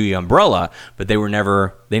WWE umbrella, but they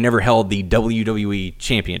never held the WWE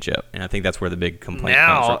championship. And I think that's where the big complaint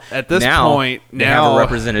comes from. At this point, they have a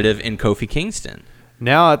representative in Kofi Kingston.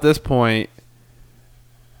 Now, at this point,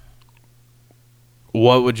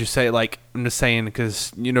 what would you say? Like, I'm just saying,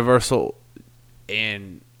 because Universal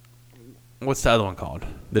and what's the other one called?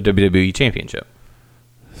 The WWE championship.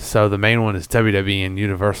 So the main one is WWE and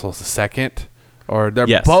Universal's the second, or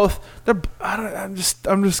they're both. I'm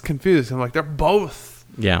just confused. I'm like, they're both.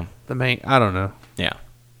 Yeah. The main. I don't know. Yeah.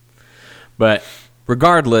 But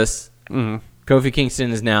regardless, Kofi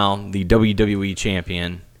Kingston is now the WWE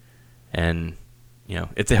champion, and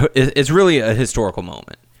it's really a historical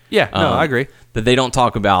moment. Yeah, no, I agree. That they don't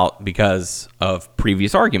talk about because of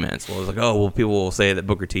previous arguments. Well, it's like, people will say that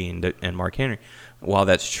Booker T and Mark Henry, while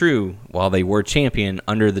that's true, while they were champion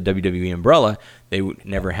under the WWE umbrella, they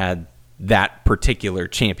never had that particular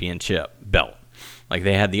championship belt. Like,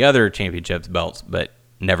 they had the other championships belts, but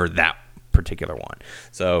never that particular one.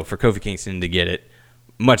 So for Kofi Kingston to get it,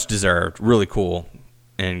 much deserved, really cool,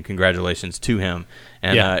 and congratulations to him.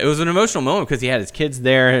 And it was an emotional moment because he had his kids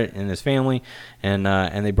there and his family, and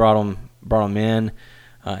they brought him in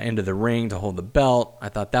into the ring to hold the belt. I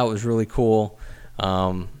thought that was really cool.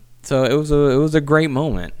 So it was a great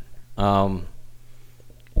moment. And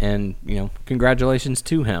congratulations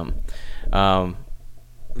to him. I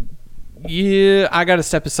got to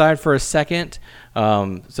step aside for a second.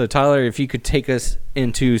 So Tyler, if you could take us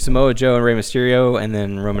into Samoa Joe and Rey Mysterio, and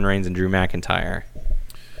then Roman Reigns and Drew McIntyre.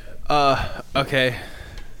 Okay.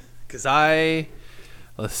 Because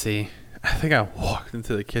let's see. I think I walked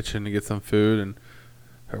into the kitchen to get some food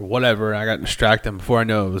or whatever, and I got distracted before I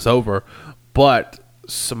knew it was over. But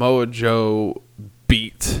Samoa Joe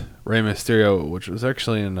beat Rey Mysterio, which was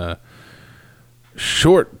actually in a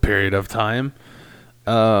short period of time.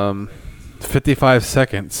 55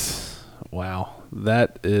 seconds. Wow.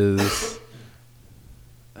 That is...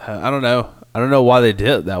 I don't know why they did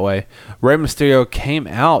it that way. Rey Mysterio came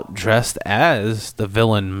out dressed as the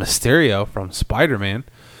villain Mysterio from Spider-Man,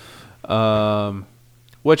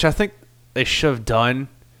 which I think they should have done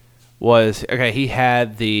was, okay, he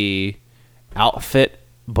had the outfit,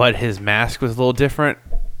 but his mask was a little different.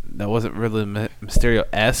 That wasn't really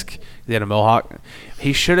Mysterio-esque. He had a mohawk.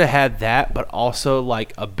 He should have had that, but also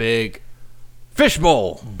like a big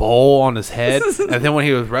fishbowl bowl on his head, and then when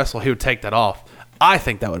he would wrestle, he would take that off. I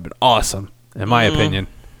think that would have been awesome, in my opinion,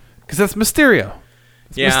 because that's Mysterio.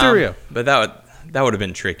 It's Mysterio. But that would have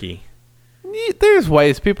been tricky. There's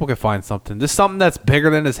ways people can find something. There's something that's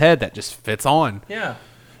bigger than his head that just fits on. Yeah.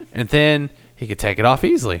 And then he could take it off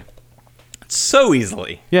easily. So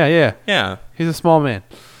easily. Yeah. Yeah. He's a small man.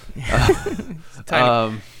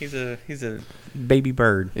 Tiny. He's a baby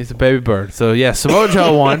bird. He's a baby bird. So yeah, Samoa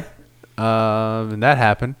Joe won. And that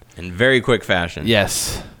happened in very quick fashion.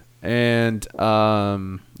 Yes. And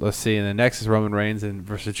let's see. And the next is Roman Reigns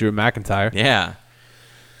versus Drew McIntyre. Yeah.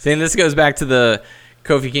 See, and this goes back to the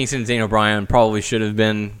Kofi Kingston and Daniel Bryan probably should have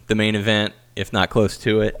been the main event, if not close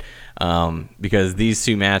to it, because these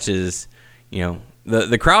two matches,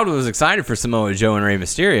 the crowd was excited for Samoa Joe and Rey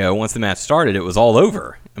Mysterio. Once the match started, it was all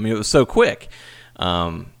over. I mean, it was so quick.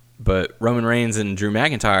 But Roman Reigns and Drew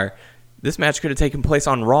McIntyre, this match could have taken place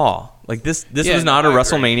on Raw. Like this was not a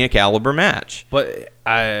WrestleMania caliber match. But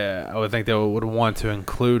I would think they would want to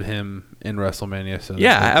include him in WrestleMania. So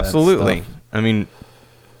yeah, absolutely. I mean,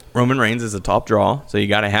 Roman Reigns is a top draw, so you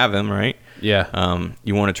got to have him, right? Yeah.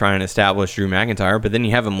 You want to try and establish Drew McIntyre, but then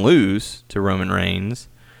you have him lose to Roman Reigns.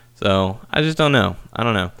 So I just don't know. I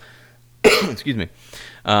don't know. Excuse me.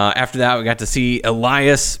 After that, we got to see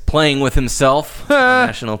Elias playing with himself on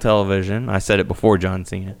national television. I said it before John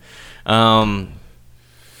Cena.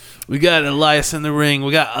 We got Elias in the ring.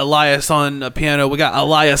 We got Elias on a piano. We got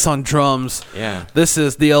Elias on drums. Yeah. This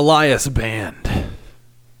is the Elias band.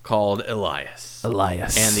 Called Elias.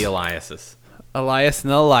 Elias. And the Eliases. Elias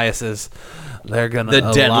and the Eliases. They're going to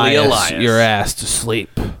the deadly Elias your ass to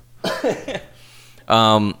sleep.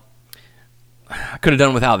 I could have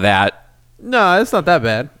done without that. No, it's not that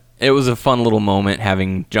bad. It was a fun little moment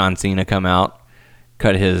having John Cena come out,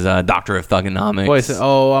 cut his Doctor of Thugonomics. Boy, said,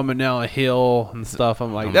 I'm now a heel and stuff.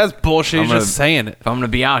 I'm like, that's bullshit. He's just saying it. If I'm going to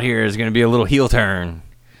be out here, it's going to be a little heel turn.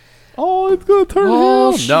 Oh, it's going to turn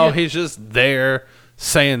heel. Shit. No, he's just there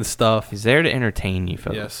saying stuff. He's there to entertain you,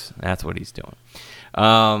 folks. Yes. That's what he's doing.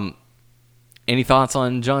 Any thoughts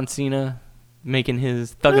on John Cena making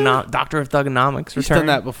his Doctor of Thugonomics return? He's done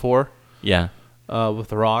that before. Yeah. With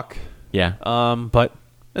The Rock. Yeah. But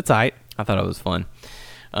it's all right. I thought it was fun.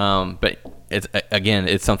 But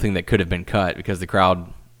it's something that could have been cut because the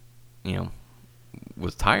crowd,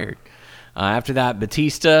 was tired. After that,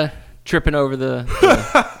 Batista tripping over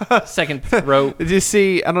the second rope. Did you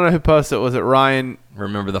see? I don't know who posted it. Was it Ryan?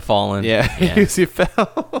 Remember the Fallen? Yeah. You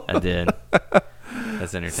fell. I did.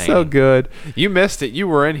 That's entertaining. So good. You missed it. You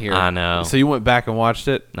were in here. I know. So you went back and watched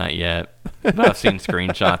it? Not yet. But I've seen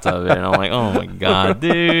screenshots of it, and I'm like, oh my god,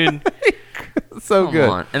 dude. So Come good.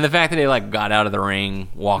 on. And the fact that they got out of the ring,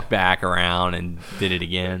 walked back around, and did it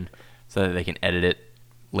again, so that they can edit it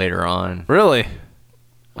later on. Really?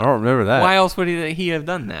 I don't remember that. Why else would he have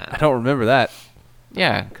done that? I don't remember that.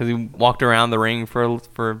 Yeah, because he walked around the ring for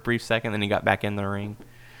a brief second, then he got back in the ring.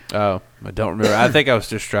 Oh, I don't remember. I think I was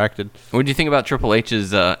distracted. What did you think about Triple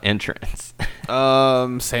H's entrance?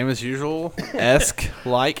 Same as usual.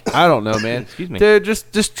 Like. I don't know, man. Excuse me. Dude,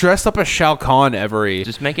 just dress up as Shao Kahn every.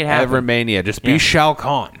 Just make it happen. Every Mania. Just be Shao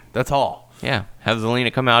Kahn. That's all. Yeah, have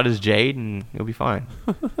Zelina come out as Jade, and you'll be fine.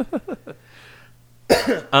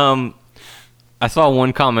 I saw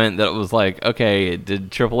one comment that was like, okay,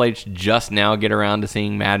 did Triple H just now get around to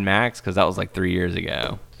seeing Mad Max? Because that was like 3 years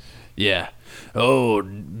ago. Yeah. Oh,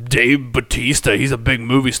 Dave Bautista, he's a big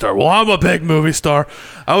movie star. Well, I'm a big movie star.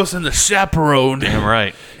 I was in The Chaperone. Damn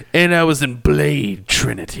right. And I was in Blade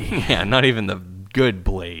Trinity. Yeah, not even the good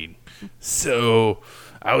Blade. So,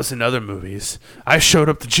 I was in other movies. I showed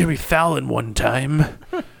up to Jimmy Fallon one time.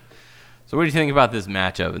 So what do you think about this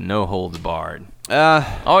matchup with No Holds Barred?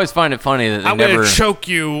 I always find it funny that they I'm never gonna choke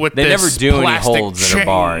you with they this never do any plastic holds that are chain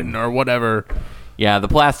barred. or whatever. Yeah, the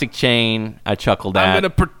plastic chain, I chuckled at. I'm gonna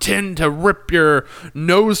pretend to rip your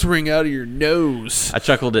nose ring out of your nose. I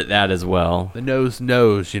chuckled at that as well. The nose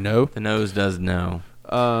knows, you know. The nose does know.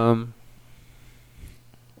 Because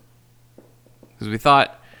we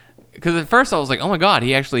thought, because at first I was like, oh my god,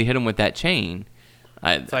 he actually hit him with that chain.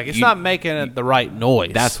 it's like it's not making it the right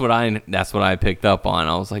noise. That's what I picked up on.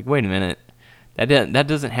 I was like, wait a minute, that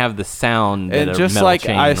doesn't have the sound. And that a just metal like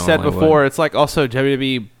chain I said normally before, would. it's like also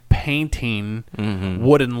WWE painting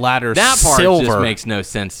wooden ladders That part silver. just makes no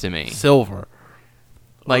sense to me. Silver.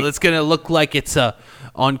 Like, Well, it's gonna look like it's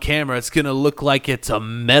on camera. It's gonna look like it's a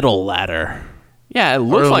metal ladder. yeah, it Or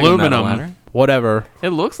looks like a aluminum, metal ladder. whatever. It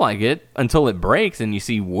looks like it until it breaks and you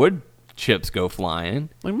see wood chips go flying.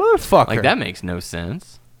 Like motherfucker. Like that makes no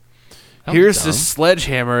sense. That was Here's dumb. this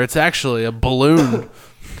sledgehammer. It's actually a balloon.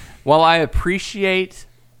 While I appreciate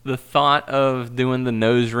the thought of doing the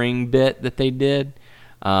nose ring bit that they did,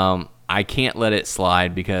 I can't let it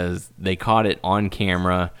slide because they caught it on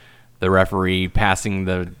camera. The referee passing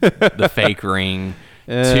the fake ring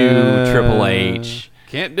to Triple H.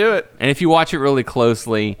 Can't do it. And if you watch it really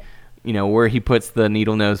closely, you know, where he puts the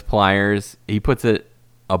needle nose pliers, he puts it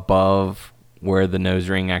above where the nose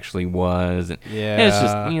ring actually was. And it's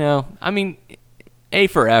just, you know, I mean, A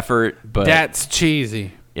for effort, but That's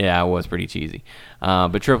cheesy. yeah, it was pretty cheesy.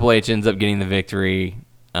 But Triple H ends up getting the victory.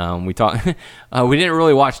 We didn't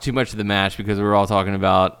really watch too much of the match because we were all talking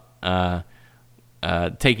about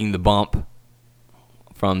taking the bump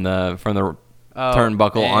from the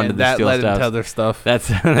turnbuckle onto the that steel led steps. into other stuff. That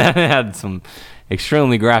had some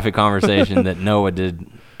extremely graphic conversation that Noah did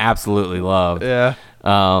absolutely love. Yeah.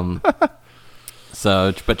 But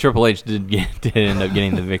Triple H did end up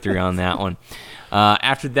getting the victory on that one.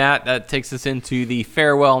 After that takes us into the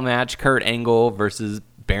farewell match: Kurt Angle versus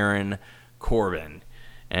Baron Corbin.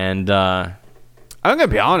 And I'm gonna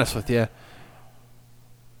be honest with you,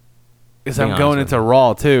 because Be I'm honest going with into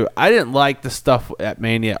Raw too. I didn't like the stuff at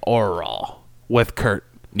Mania or Raw with Kurt.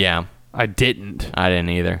 yeah, I didn't. I didn't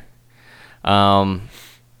either.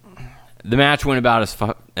 The match went about as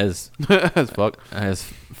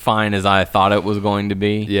fine as I thought it was going to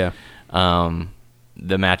be. Yeah.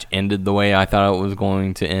 The match ended the way I thought it was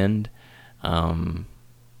going to end.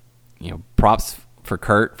 Props for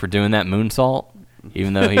Kurt for doing that moonsault,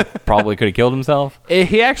 even though he probably could have killed himself.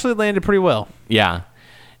 He actually landed pretty well. Yeah.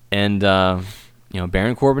 And,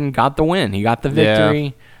 Baron Corbin got the win. He got the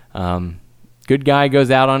victory. Good guy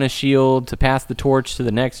goes out on his shield to pass the torch to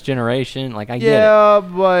the next generation. Like, I get it. Yeah,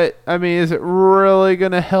 but, I mean, is it really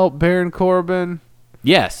going to help Baron Corbin?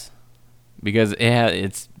 Yes. Because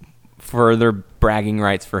it's further bragging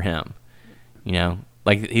rights for him. You know?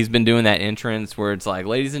 Like, he's been doing that entrance where it's like,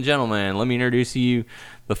 ladies and gentlemen, let me introduce you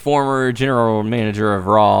the former general manager of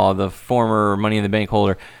Raw, the former Money in the Bank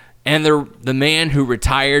holder, and the man who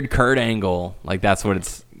retired Kurt Angle. Like, that's what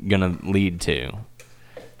it's going to lead to.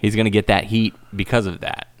 He's going to get that heat because of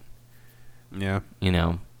that. Yeah.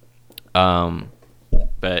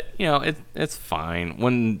 But, it's fine.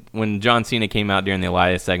 When John Cena came out during the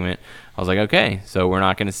Elias segment, I was like, okay, so we're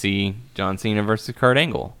not going to see John Cena versus Kurt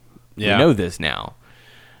Angle. Yeah. We know this now.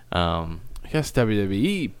 I guess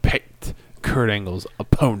WWE picked Kurt Angle's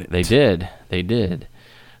opponent. They did.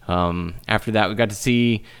 After that, we got to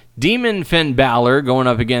see Demon Finn Balor going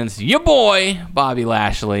up against your boy, Bobby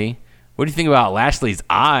Lashley. What do you think about Lashley's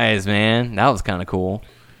eyes, man? That was kind of cool.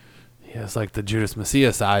 He has like the Judas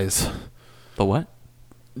Messias eyes. The what?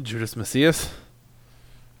 Judas Messias?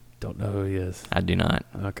 Don't know who he is. I do not.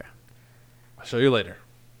 Okay. I'll show you later.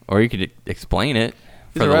 Or you could explain it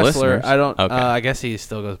He's for a the wrestler. listeners. I don't. Okay. I guess he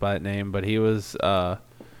still goes by that name, but he was. I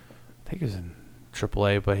think he was in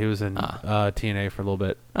AAA, but he was in TNA for a little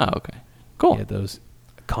bit. Oh, okay. Cool. He had those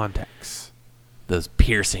contacts. Those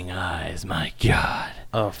piercing eyes, my God.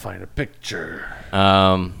 I'll find a picture.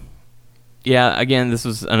 Yeah, again, this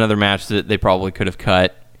was another match that they probably could have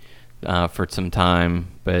cut for some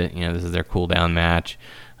time, but this is their cool down match.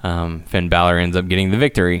 Finn Balor ends up getting the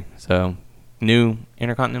victory, so new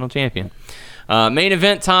Intercontinental Champion. Main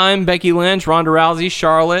event time: Becky Lynch, Ronda Rousey,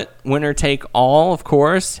 Charlotte. Winner take all, of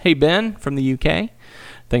course. Hey Ben from the UK,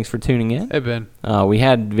 thanks for tuning in. Hey Ben. We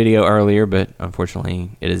had video earlier, but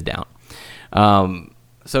unfortunately it is down.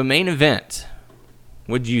 So main event,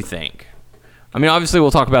 what'd you think? I mean, obviously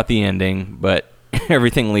we'll talk about the ending, but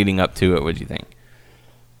everything leading up to it, what'd you think?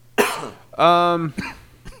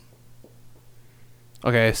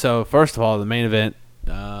 Okay, so first of all, the main event,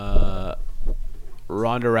 Ronda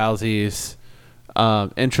Rousey's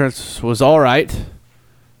entrance was all right.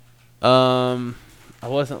 I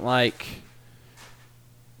wasn't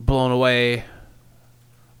blown away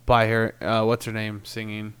by her. What's her name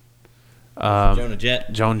singing? Joan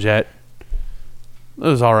Jett. Joan Jett. It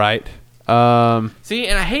was all right. See,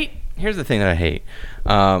 and here's the thing that I hate,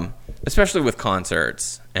 especially with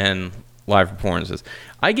concerts and live performances.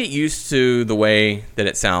 I get used to the way that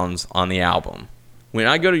it sounds on the album. When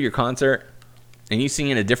I go to your concert and you sing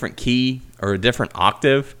in a different key or a different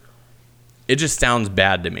octave, it just sounds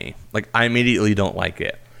bad to me. Like, I immediately don't like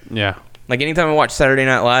it. Yeah. Like, anytime I watch Saturday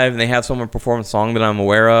Night Live and they have someone perform a song that I'm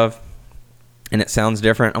aware of and it sounds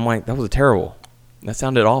different, I'm like, that was terrible. That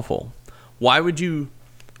sounded awful. Why would you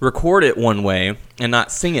record it one way and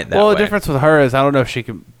not sing it that way? Well, the difference with her is I don't know if she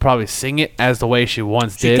can probably sing it as the way she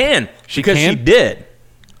once did. She did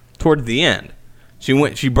towards the end.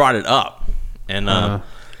 She brought it up. And I'm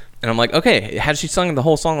like, okay, had she sung the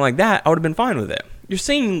whole song like that, I would have been fine with it. You're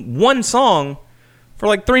singing one song for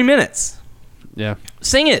like 3 minutes. Yeah.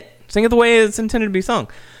 Sing it the way it's intended to be sung.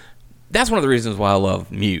 That's one of the reasons why I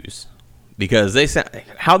love Muse, because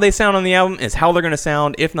how they sound on the album is how they're going to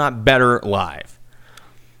sound, if not better, live.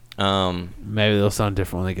 Maybe they'll sound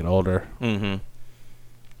different when they get older. Mm-hmm.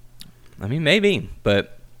 I mean, maybe,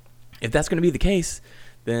 but if that's going to be the case,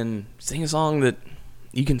 then sing a song that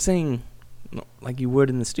you can sing like you would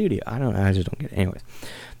in the studio. I just don't get it. Anyways,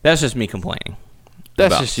 that's just me complaining.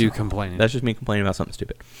 That's just you complaining. That's just me complaining about something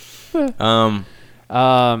stupid. The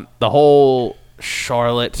whole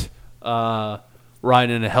Charlotte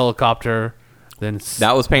riding in a helicopter.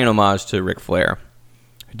 That was paying homage to Ric Flair,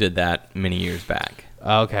 who did that many years back.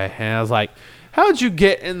 Okay, and I was like, how'd you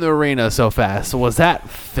get in the arena so fast? Was that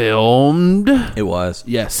filmed? It was.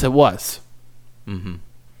 Yes, it was. Mm-hmm.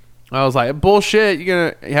 I was like, bullshit,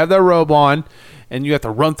 you have that robe on, and you have to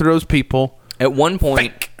run through those people. At one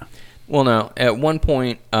point, at one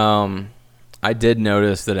point, I did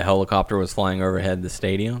notice that a helicopter was flying overhead the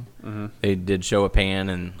stadium. Mm-hmm. They did show a pan,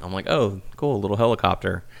 and I'm like, oh, cool, a little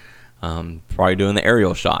helicopter. Probably doing the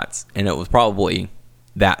aerial shots, and it was probably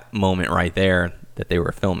that moment right there that they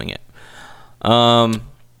were filming it. But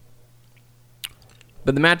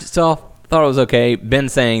the match itself, thought it was okay. Ben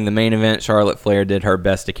saying the main event, Charlotte Flair did her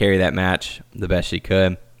best to carry that match the best she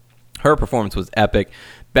could. Her performance was epic.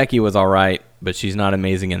 Becky was all right, but she's not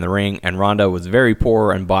amazing in the ring. And Ronda was very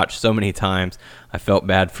poor and botched so many times, I felt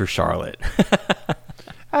bad for Charlotte.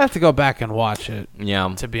 I have to go back and watch it. Yeah.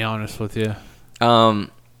 To be honest with you. A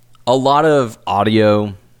lot of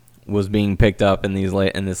audio was being picked up in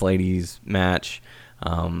this ladies' match.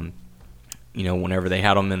 Whenever they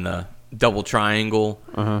had them in the double triangle,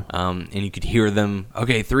 and you could hear them.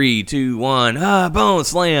 Okay, 3, 2, 1, boom,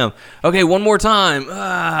 slam. Okay, one more time,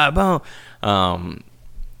 boom.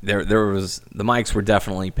 There was the mics were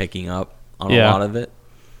definitely picking up on a lot of it,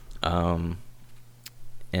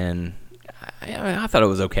 and I thought it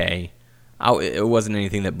was okay. It wasn't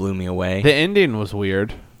anything that blew me away. The ending was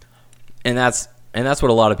weird, and that's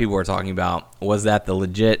what a lot of people were talking about. Was that the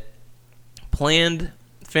legit planned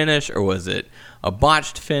finish, or was it a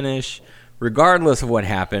botched finish? Regardless of what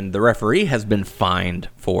happened, the referee has been fined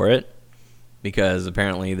for it because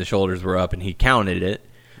apparently the shoulders were up and he counted it.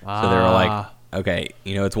 So they were like, okay,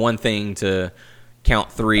 it's one thing to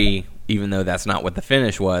count 3 even though that's not what the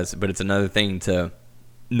finish was, but it's another thing to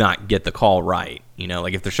not get the call right.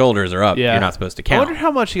 Like if the shoulders are up, you're not supposed to count. I wonder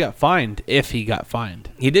how much he got fined, if he got fined.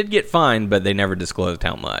 He did get fined, but they never disclosed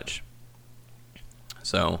how much.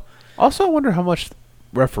 So, also, I wonder how much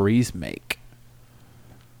referees make.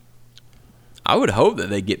 I would hope that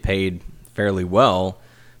they get paid fairly well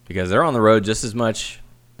because they're on the road just as much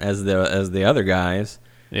as the other guys.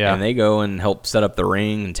 Yeah. And they go and help set up the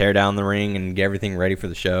ring and tear down the ring and get everything ready for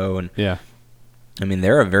the show. And yeah. I mean,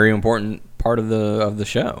 they're a very important part of the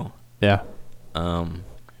show. Yeah. So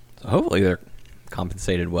hopefully they're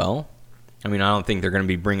compensated well. I mean, I don't think they're going to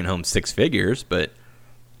be bringing home 6 figures, but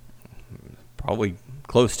probably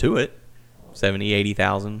close to it. 70,000,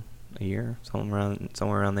 80,000 a year, somewhere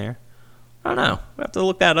around there. I don't know. I have to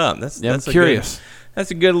look that up. That's I'm curious.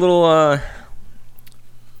 That's a good little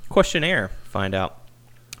questionnaire. Find out.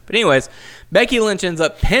 But anyways, Becky Lynch ends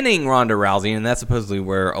up pinning Ronda Rousey, and that's supposedly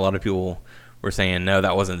where a lot of people were saying, no,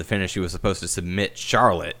 that wasn't the finish. She was supposed to submit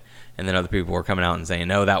Charlotte. And then other people were coming out and saying,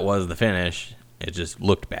 no, that was the finish. It just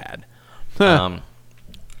looked bad.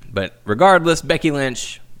 But regardless, Becky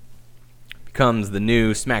Lynch becomes the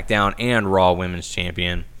new SmackDown and Raw Women's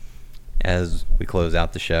Champion as we close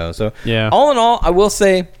out the show. So all in all, I will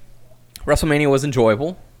say WrestleMania was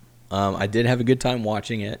enjoyable. I did have a good time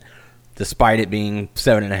watching it, despite it being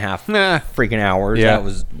 7.5 freaking hours. Yeah.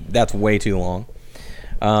 That's way too long.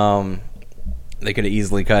 They could have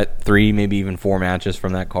easily cut 3, maybe even 4 matches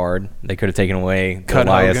from that card. They could have taken away the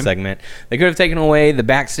Elias segment. They could have taken away the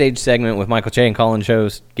backstage segment with Michael Che and Colin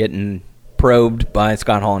Jost getting probed by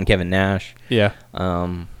Scott Hall and Kevin Nash. Yeah.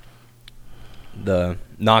 The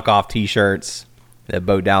knockoff T-shirts that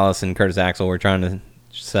Bo Dallas and Curtis Axel were trying to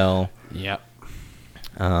sell. Yep.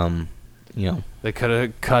 They could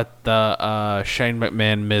have cut the Shane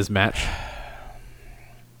McMahon Miz match.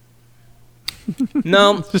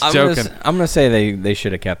 No, I'm joking. I'm gonna say they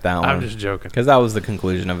should have kept that one. I'm just joking because that was the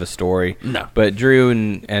conclusion of a story. No, but Drew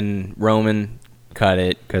and Roman cut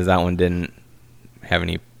it because that one didn't have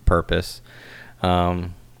any purpose.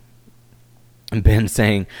 And Ben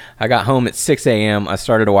saying, I got home at 6 a.m. I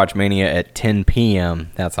started to watch Mania at 10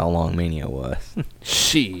 p.m. That's how long Mania was.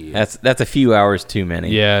 That's a few hours too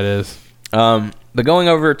many. Yeah, it is. But going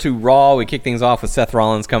over to Raw, we kick things off with Seth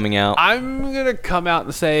Rollins coming out. I'm going to come out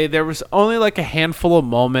and say there was only like a handful of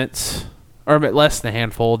moments, or less than a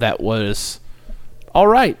handful, that was all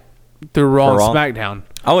right through Raw and SmackDown.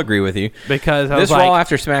 I'll agree with you. Because this Raw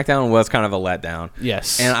after SmackDown was kind of a letdown.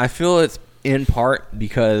 Yes. And I feel it's in part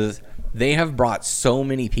because they have brought so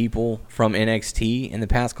many people from NXT in the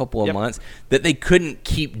past couple of months that they couldn't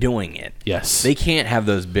keep doing it. Yes. They can't have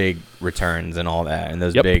those big returns and all that and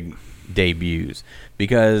those big debuts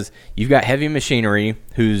because you've got Heavy Machinery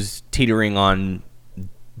who's teetering on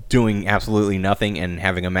doing absolutely nothing and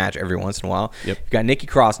having a match every once in a while. You've got Nikki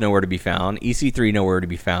Cross nowhere to be found, EC3 nowhere to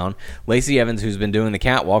be found, Lacey Evans who's been doing the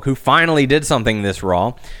catwalk who finally did something this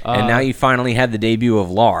Raw, and now you finally had the debut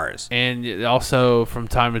of Lars. And also from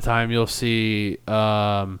time to time you'll see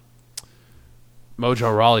Mojo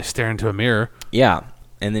Rawley stare into a mirror. Yeah,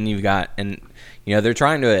 and then you've got, and they're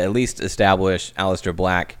trying to at least establish Aleister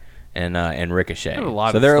Black and Ricochet.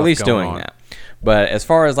 So they're at least doing that. But as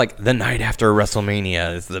far as like the night after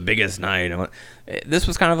WrestleMania, it's the biggest night. This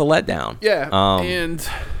was kind of a letdown. Yeah, and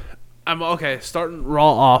I'm starting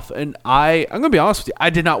Raw off, and I'm gonna be honest with you, I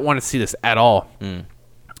did not want to see this at all.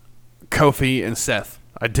 Kofi and Seth,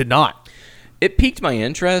 I did not. It piqued my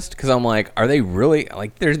interest because I'm like, are they really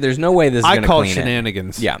like? There's no way this is gonna clean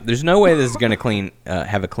shenanigans. Yeah, there's no way this is gonna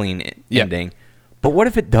have a clean ending. But what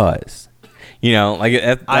if it does?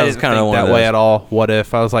 That I was didn't kind of think one that of those. way at all. What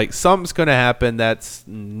if I was like, something's going to happen that's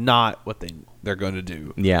not what they're going to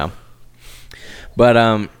do? Yeah, but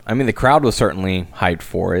the crowd was certainly hyped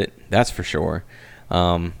for it. That's for sure.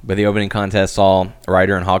 But the opening contest saw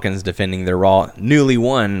Ryder and Hawkins defending their newly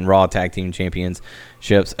won Raw Tag Team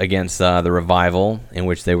Championships against the Revival, in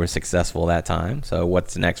which they were successful that time. So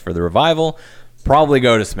what's next for the Revival? Probably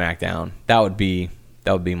go to SmackDown. That would be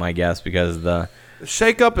my guess because the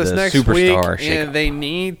shake up is next week, and they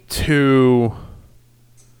need to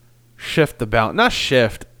shift the balance. Not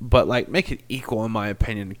shift, but like make it equal, in my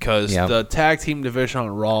opinion, because the tag team division on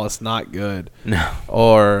Raw is not good. No.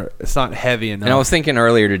 Or it's not heavy enough. And I was thinking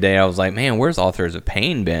earlier today, I was like, man, where's Authors of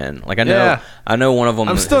Pain been? Like, I know one of them.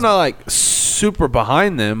 I'm still not like super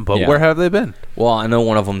behind them, but where have they been? Well, I know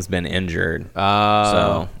one of them's been injured,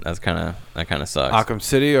 so that kind of sucks. Arkham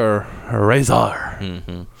City or Razor.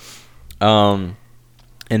 Mm-hmm.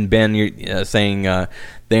 And Ben, you're saying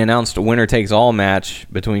they announced a winner-takes-all match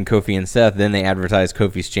between Kofi and Seth. Then they advertised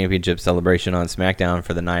Kofi's championship celebration on SmackDown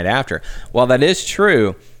for the night after. While that is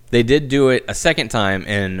true, they did do it a second time,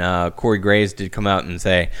 and Corey Graves did come out and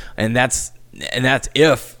say, and that's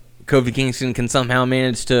if Kofi Kingston can somehow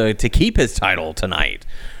manage to keep his title tonight.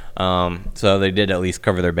 So they did at least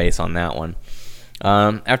cover their base on that one.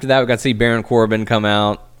 After that, we got to see Baron Corbin come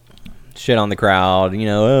out, shit on the crowd.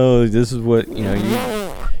 This is what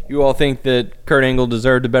you all think that Kurt Angle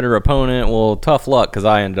deserved a better opponent. Well, tough luck because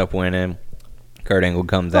I ended up winning. Kurt Angle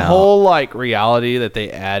comes out. The whole reality that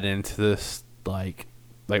they add into this like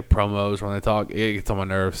promos when they talk, it gets on my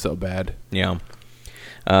nerves so bad. Yeah.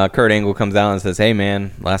 Kurt Angle comes out and says, "Hey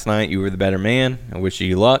man, last night you were the better man. I wish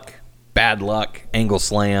you luck. Bad luck. Angle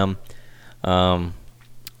slam." So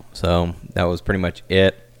that was pretty much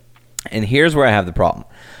it. And here's where I have the problem.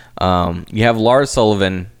 You have Lars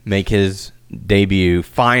Sullivan make his debut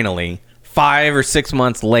finally 5 or 6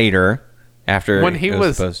 months later after when he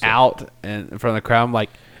was out in front of the crowd. I'm like,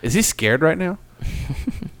 is he scared right now?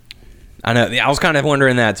 I know. I was kind of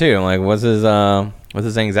wondering that too. Like, what's his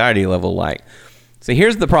anxiety level like? So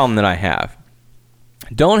here's the problem that I have.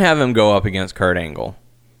 Don't have him go up against Kurt Angle.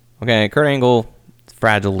 Okay, Kurt Angle,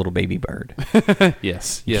 fragile little baby bird.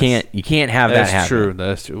 Yes. You can't have that happen.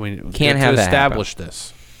 That's true. We Can't have that establish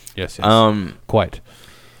this. Yes. Quite.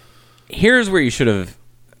 Here's where you should have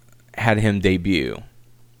had him debut.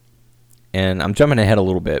 And I'm jumping ahead a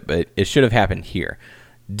little bit, but it should have happened here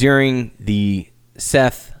during the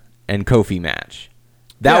Seth and Kofi match.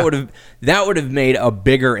 That would have made a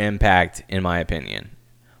bigger impact, in my opinion.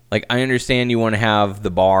 Like, I understand you want to have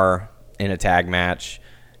the bar in a tag match,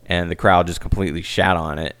 and the crowd just completely shat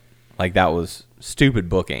on it. Like, that was stupid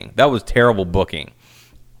booking. That was terrible booking.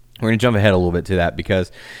 We're gonna jump ahead a little bit to that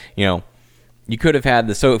because, you could have had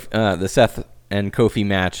the Seth and Kofi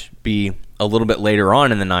match be a little bit later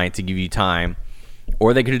on in the night to give you time,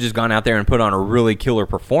 or they could have just gone out there and put on a really killer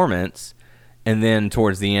performance. And then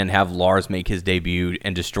towards the end, have Lars make his debut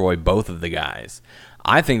and destroy both of the guys.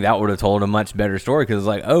 I think that would have told a much better story because it's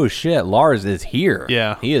like, oh shit, Lars is here.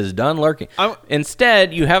 Yeah. He is done lurking.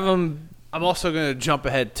 Instead, you have him. I'm also going to jump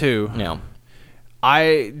ahead too. Yeah.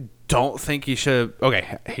 I don't think he should.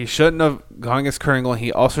 Okay, he shouldn't have gone against Kurt Angle.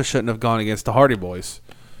 He also shouldn't have gone against the Hardy Boys.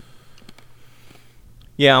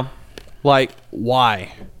 Yeah. Like,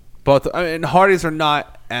 why? Both. And Hardys are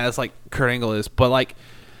not as like Kurt Angle is, but like.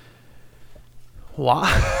 Why?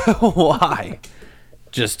 Why?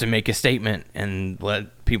 Just to make a statement and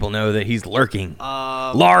let people know that he's lurking.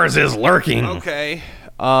 Lars is lurking. Okay.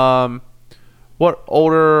 What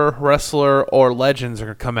older wrestler or legends are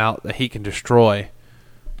going to come out that he can destroy?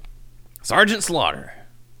 Sergeant Slaughter.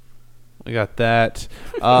 We got that.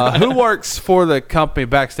 Who works for the company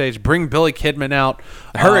backstage? Bring Billy Kidman out.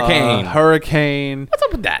 Hurricane. What's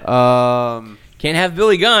up with that? Can't have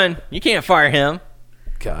Billy Gunn. You can't fire him.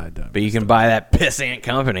 God. But you can buy that pissant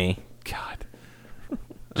company. God.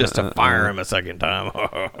 Just to fire him a second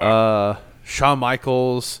time. Shawn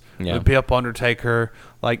Michaels. Would be up Undertaker.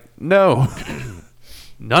 Like, no.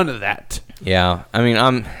 None of that. Yeah. I mean,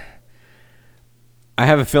 I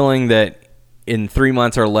have a feeling that in 3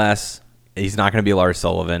 months or less, he's not going to be Lars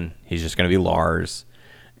Sullivan. He's just going to be Lars.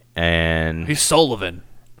 And he's Sullivan.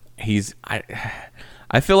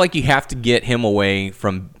 I feel like you have to get him away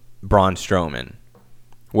from Braun Strowman.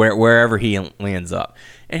 Wherever he lands up.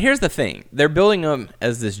 And here's the thing. They're building him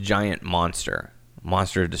as this giant monster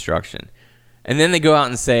of destruction. And then they go out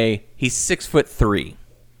and say, he's 6'3".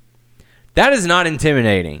 That is not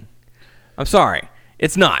intimidating. I'm sorry.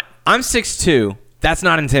 It's not. I'm 6'2". That's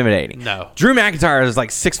not intimidating. No. Drew McIntyre is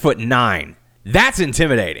like 6'9". That's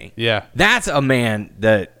intimidating. Yeah. That's a man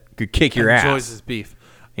that could kick your ass. Enjoys his beef.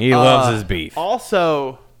 He loves his beef.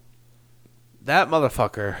 Also, that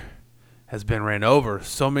motherfucker has been ran over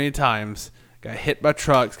so many times, got hit by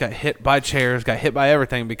trucks, got hit by chairs, got hit by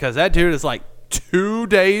everything because that dude is like 2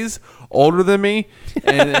 days older than me,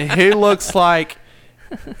 and he looks like,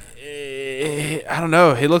 I don't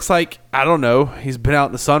know, he looks like, I don't know, he's been out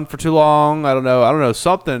in the sun for too long, I don't know,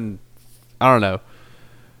 something, I don't know.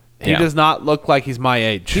 He does not look like he's my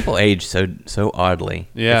age. People age so oddly.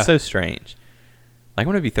 Yeah. It's so strange. Like,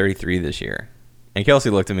 I'm going to be 33 this year. And Kelsey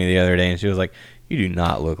looked at me the other day and she was like, you do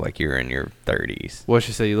not look like you're in your 30s. What did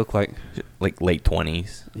she say you look like? Like late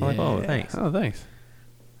 20s. I'm like, oh, thanks. Oh, thanks.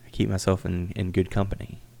 I keep myself in good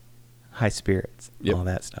company. High spirits. Yep. All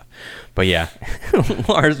that stuff. But yeah,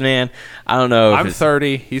 Lars, man, I don't know. I'm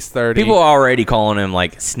 30. He's 30. People are already calling him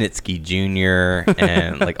like Snitsky Jr.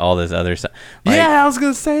 and like all this other stuff. Like, yeah, I was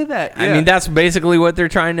going to say that. Yeah. I mean, that's basically what they're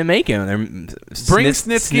trying to make him. Bring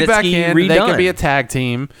Snitsky back in. Redone. They can be a tag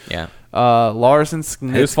team. Yeah. Lars and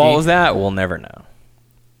Snitsky. Whose fault was that? We'll never know.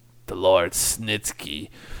 The Lord Snitsky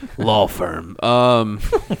law firm.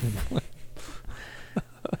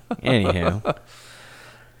 Anyhow.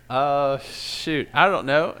 Shoot. I don't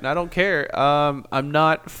know. And I don't care. I'm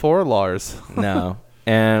not for Lars. No.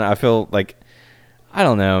 And I feel like, I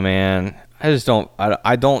don't know, man. I just don't,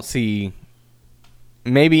 I don't see,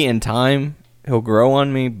 maybe in time he'll grow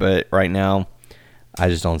on me, but right now, I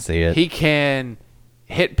just don't see it. He can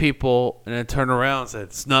hit people and then turn around and say,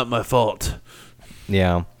 it's not my fault.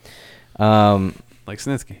 Yeah. Like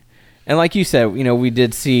Snitsky. And like you said, we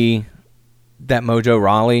did see that Mojo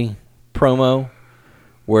Rawley promo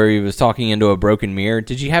where he was talking into a broken mirror.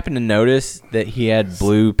 Did you happen to notice that he had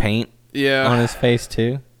blue paint on his face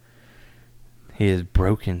too? He is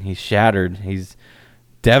broken. He's shattered. He's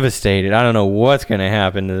devastated. I don't know what's going to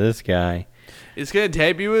happen to this guy. He's going to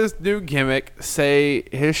debut his new gimmick, say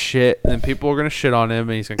his shit, and then people are going to shit on him,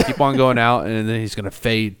 and he's going to keep on going out, and then he's going to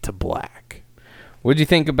fade to black. What'd you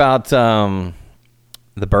think about the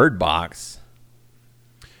Bird Box?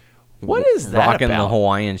 What is that Rocking about? the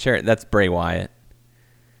Hawaiian shirt. That's Bray Wyatt.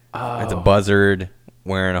 It's a buzzard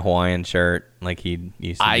wearing a Hawaiian shirt like he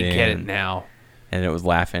used to do. I get it now. And it was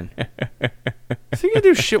laughing. Is he going to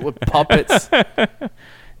do shit with puppets?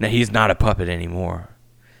 No, he's not a puppet anymore.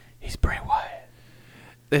 He's Bray Wyatt.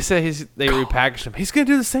 They say they repackaged him. He's going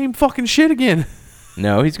to do the same fucking shit again.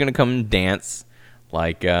 No, he's going to come and dance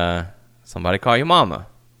like Somebody Call Your Mama.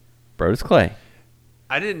 Brodus Clay.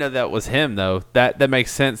 I didn't know that was him, though. That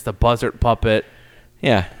makes sense. The buzzard puppet.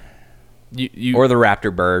 Yeah. You Or the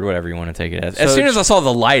raptor bird, whatever you want to take it as. So As soon as I saw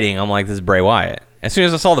the lighting, I'm like, this is Bray Wyatt. As soon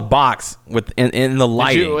as I saw the box with in the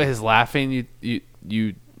lighting. his laughing, you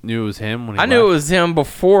knew it was him when he I knew it was him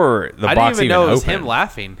before the I box didn't even know it was opened. him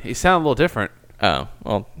laughing. He sounded a little different. Oh,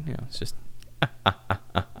 well, it's just...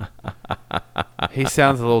 He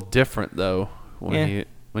sounds a little different though when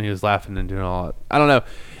he was laughing and doing all that. I don't know.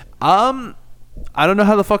 I don't know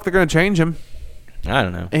how the fuck they're gonna change him. I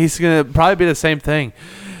don't know. He's gonna probably be the same thing.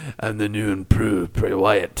 I'm the new improved Bray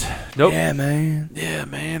Wyatt. Nope. Yeah, man. Yeah,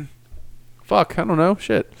 man. Fuck, I don't know.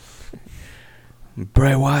 Shit.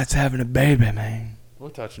 Bray Wyatt's having a baby, man. We're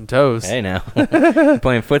touching toes. Hey, now.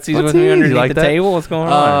 Playing footsies with me underneath like the that? table? What's going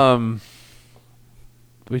on?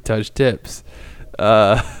 We touch tips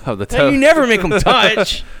of the Hey, toe. you never make them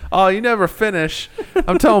touch. Oh, you never finish.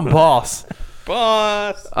 I'm telling boss.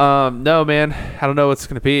 Boss. No, man. I don't know what's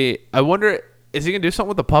going to be. I wonder, is he going to do something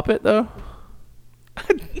with the puppet, though?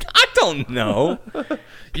 I don't know.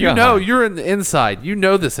 You know, you're in the inside. You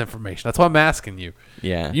know this information. That's why I'm asking you.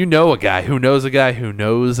 Yeah. You know a guy who knows a guy who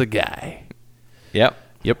knows a guy. Yep.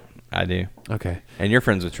 I do. Okay. And you're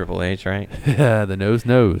friends with Triple H, right? The nose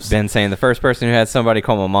knows. Ben saying the first person who had Somebody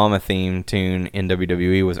Call My Mama theme tune in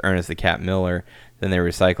WWE was Ernest the Cat Miller. Then they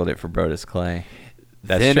recycled it for Brodus Clay.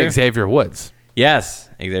 That's then true. Xavier Woods. Yes.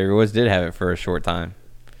 Xavier Woods did have it for a short time.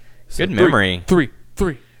 Good memory. Three.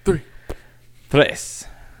 Tres.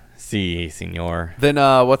 Si, senor. Then,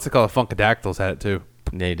 what's it called? Funkadactyls had it, too.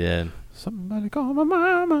 They did. Somebody call my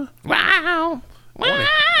mama. Wow.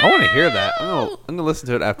 I want to hear that. I'm gonna listen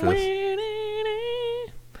to it after this.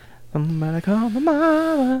 Somebody call my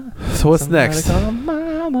mama. So what's next? Call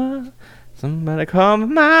my mama. Somebody call my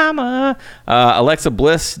mama. Alexa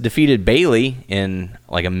Bliss defeated Bayley in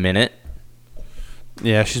like a minute.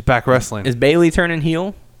 Yeah, she's back wrestling. Is Bayley turning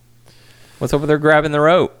heel? What's over there grabbing the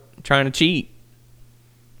rope, trying to cheat?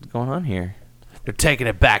 What's going on here? They're taking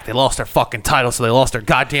it back. They lost their fucking title, so they lost their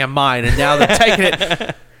goddamn mind, and now they're taking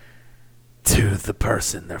it to the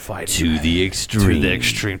person they're fighting. To the extreme. To the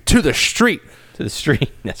extreme. To the street. To the street.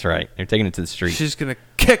 That's right. They're taking it to the street. She's going to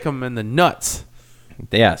kick him in the nuts.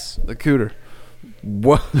 Yes. The cooter.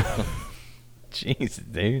 Whoa.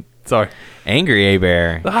 Jeez, dude. Sorry. Angry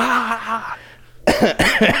A-Bear.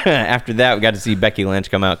 After that, we got to see Becky Lynch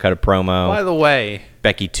come out, cut a promo. By the way,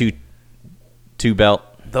 Becky two belt.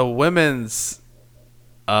 the women's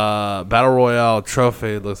Battle Royale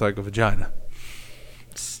trophy looks like a vagina.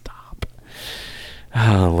 Stop.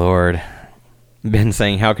 Oh, Lord. Ben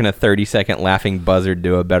saying, how can a 30-second laughing buzzard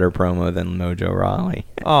do a better promo than Mojo Rawley?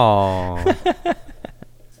 Oh.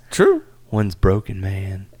 True. One's broken,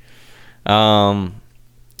 man.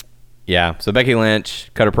 Yeah, so Becky Lynch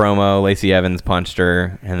cut a promo, Lacey Evans punched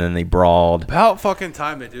her, and then they brawled. About fucking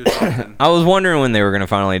time they do something. I was wondering when they were going to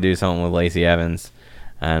finally do something with Lacey Evans,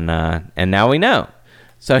 and now we know.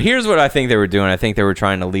 So here's what I think they were doing. I think they were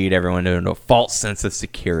trying to lead everyone into a false sense of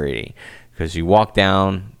security, because you walk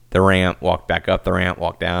down the ramp, walk back up the ramp,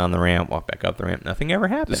 walk down the ramp, walk back up the ramp. Nothing ever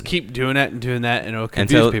happens. Just keep doing that, and it'll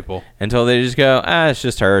confuse people. Until they just go, it's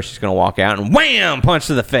just her. She's going to walk out and wham, punch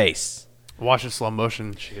to the face. Watch it slow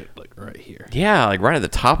motion. She hit like right here. Yeah, like right at the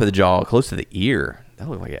top of the jaw, close to the ear. That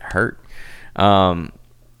looked like it hurt. But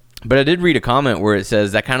I did read a comment where it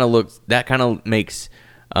says that kind of makes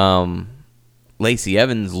Lacey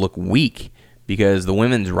Evans look weak because the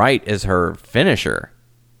women's right is her finisher,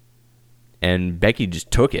 and Becky just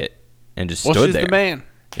took it and just stood there. She's the man.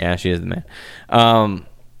 Yeah, she is the man.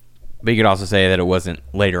 But you could also say that it wasn't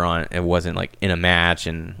later on. It wasn't like in a match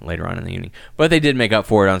and later on in the evening. But they did make up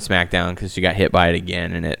for it on SmackDown because she got hit by it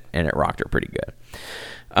again and it rocked her pretty good.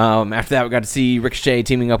 After that, we got to see Ricochet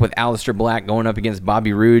teaming up with Aleister Black going up against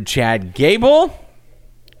Bobby Roode, Chad Gable.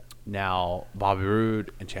 Now, Bobby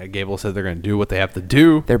Roode and Chad Gable said they're going to do what they have to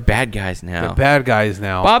do. They're bad guys now. They're bad guys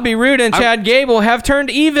now. Bobby Roode and Chad Gable have turned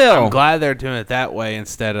evil. I'm glad they're doing it that way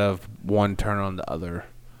instead of one turn on the other.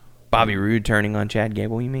 Bobby Roode turning on Chad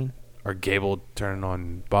Gable, you mean? Or Gable turning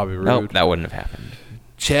on Bobby Roode. Nope, that wouldn't have happened.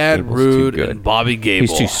 Chad Gable's Roode too good. and Bobby Gable.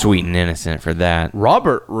 He's too sweet and innocent for that.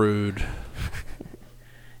 Robert Roode.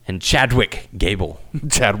 And Chadwick Gable.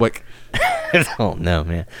 Chadwick. Oh, no,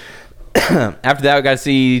 man. After that, we got to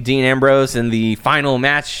see Dean Ambrose in the final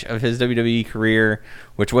match of his WWE career,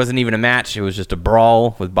 which wasn't even a match. It was just a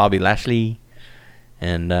brawl with Bobby Lashley.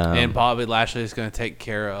 And Bobby Lashley is going to take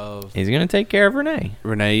care of he's going to take care of Renee.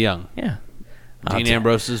 Renee Young. Yeah. Dean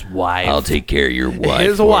Ambrose's wife. I'll take care of your wife.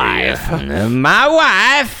 His for wife. you. My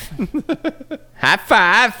wife. High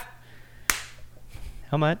five.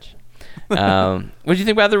 How much? What did you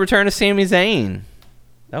think about the return of Sami Zayn?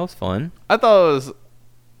 That was fun. I thought it was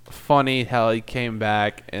funny how he came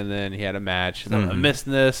back and then he had a match. I missed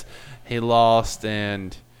this. He lost,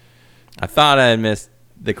 and I thought I had missed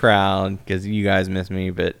the crowd because you guys missed me,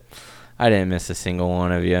 but I didn't miss a single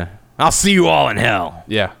one of you. I'll see you all in hell.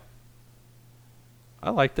 yeah. I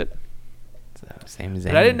liked it. So, Sami Zayn.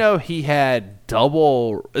 But I didn't know he had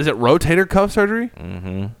double, is it rotator cuff surgery?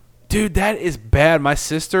 Mm-hmm. Dude, that is bad. My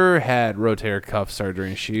sister had rotator cuff surgery,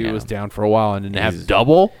 and she was down for a while and didn't have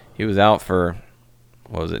double. He was out for,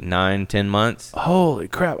 what was it, 9-10 months? Holy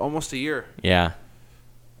crap, almost a year. Yeah.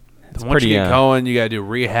 It's Once you get going, you got to do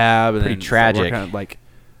rehab. And pretty then tragic. Like,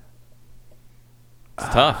 it's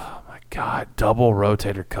tough. oh my God, double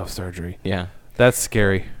rotator cuff surgery. Yeah. That's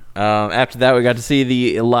scary. After that, we got to see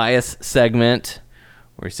the Elias segment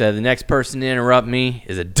where he said, the next person to interrupt me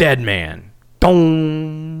is a dead man.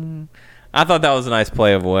 Dong. I thought that was a nice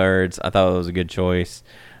play of words. I thought it was a good choice.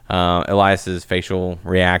 Elias's facial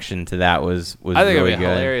reaction to that was I think really it'd be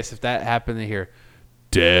good. hilarious if that happened to hear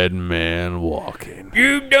dead man walking.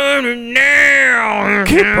 You done it now.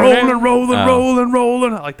 Keep rolling,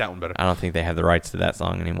 rolling. I like that one better. I don't think they have the rights to that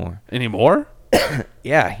song anymore. Anymore?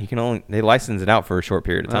 Yeah, you can only they license it out for a short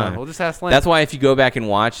period of time. We'll just ask Lance. That's why if you go back and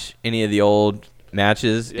watch any of the old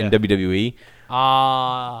matches in WWE,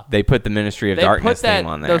 they put the Ministry of they Darkness put that, theme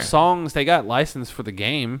on there. those songs, they got licensed for the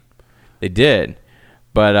game. They did,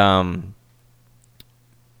 but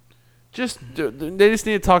They just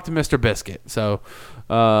need to talk to Mr. Biscuit. So,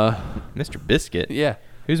 Mr. Biscuit. yeah,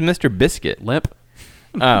 Who's Mr. Biscuit? Limp.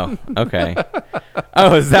 Oh, okay.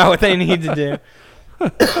 Oh, is that what they need to do?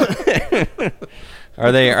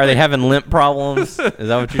 Are they having limp problems? Is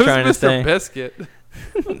that what you're trying to say? Mr. Biscuit.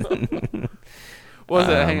 What was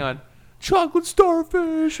it? Hang on. Chocolate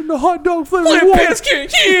starfish and the hot dog flavor. Limp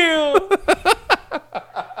Biscuit, yeah.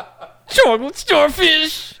 Chocolate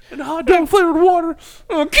starfish and hot dog flavored water.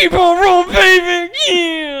 Oh, keep on rolling, baby.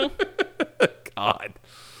 Yeah. God.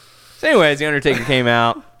 So, anyways, the Undertaker came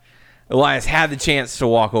out. Elias had the chance to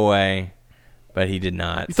walk away, but he did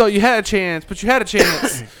not. You thought you had a chance, but you had a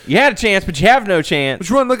chance. You had a chance, but you have no chance. But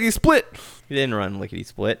you run lickety split. He didn't run lickety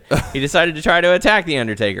split. He decided to try to attack the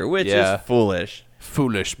Undertaker, which is foolish.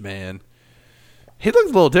 Foolish, man. He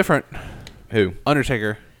looks a little different. Who?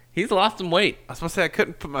 Undertaker. He's lost some weight. I was supposed to say I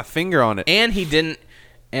couldn't put my finger on it. And he did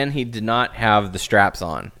not have the straps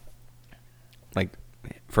on. Like,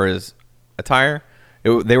 for his attire,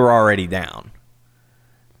 they were already down.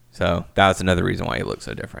 So, that's another reason why he looks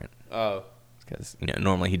so different. Oh. Because,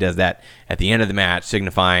 normally he does that at the end of the match,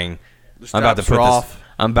 signifying, I'm about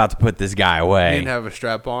to put this guy away. He didn't have a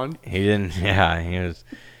strap on. He didn't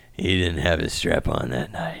have his strap on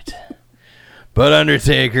that night. But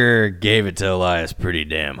Undertaker gave it to Elias pretty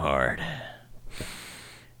damn hard.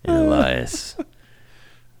 And Elias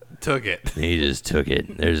took it. He just took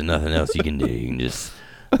it. There's nothing else you can do. You can just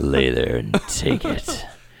lay there and take it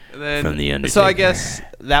from the Undertaker. So I guess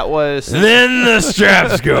that was... Then the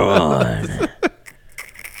straps go on.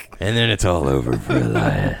 And then it's all over for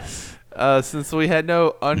Elias. Since we had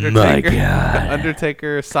no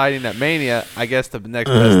Undertaker sighting at Mania, I guess the next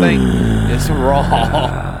best thing is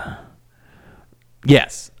Raw.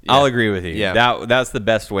 Yes, yeah. I'll agree with you. Yeah. That's the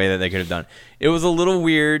best way that they could have done. It was a little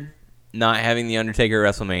weird not having the Undertaker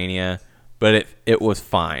at WrestleMania, but it was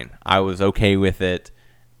fine. I was okay with it,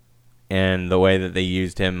 and the way that they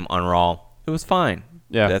used him on Raw, it was fine.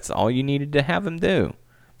 Yeah, that's all you needed to have him do.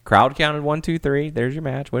 Crowd counted 1, 2, 3. There's your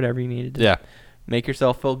match. Whatever you needed to. Yeah. Make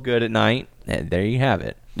yourself feel good at night. And there you have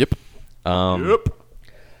it. Yep.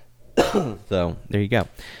 So there you go.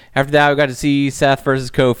 After that, we got to see Seth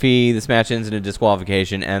versus Kofi. This match ends in a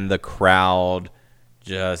disqualification, and the crowd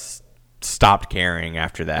just stopped caring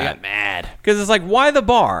after that. They got mad because it's like, why the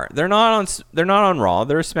bar? They're not on Raw.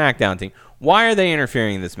 They're a SmackDown team. Why are they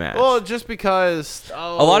interfering in this match? Well, just because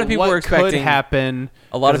a lot of people were expecting could happen.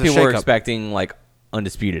 A lot of people were expecting like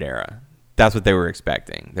Undisputed Era. That's what they were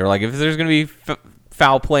expecting. They were like, if there's going to be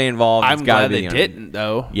foul play involved. I'm glad they didn't,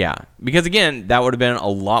 though. Yeah, because again, that would have been a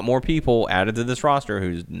lot more people added to this roster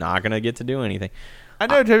who's not going to get to do anything. I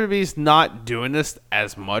know WWE's not doing this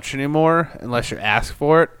as much anymore unless you ask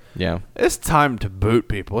for it. Yeah. It's time to boot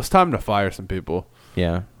people. It's time to fire some people.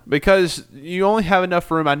 Yeah. Because you only have enough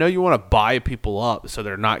room. I know you want to buy people up so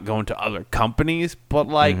they're not going to other companies, but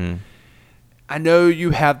like I know you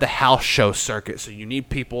have the house show circuit, so you need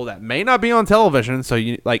people that may not be on television. So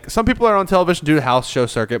you like some people are on television do the house show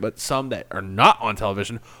circuit, but some that are not on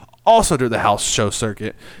television also do the house show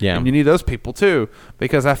circuit. Yeah. And you need those people too,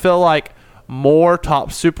 because I feel like more top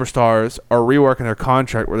superstars are reworking their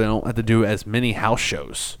contract where they don't have to do as many house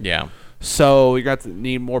shows. Yeah. So you're going to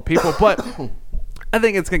need more people. But I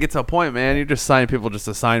think it's going to get to a point, man. You're just signing people just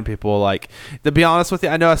to sign people. Like, to be honest with you,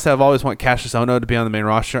 I know I said I've always wanted Cassius Ohno to be on the main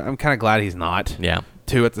roster. I'm kind of glad he's not. Yeah.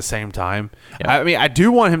 Too at the same time. Yeah. I mean, I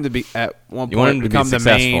do want him to be at one You want point him to become be the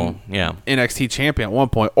successful. main Yeah. NXT champion at one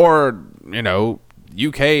point. Or, you know,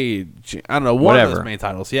 UK, I don't know, one of those main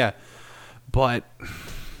titles. Yeah. But,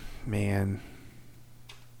 man,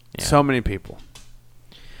 so many people.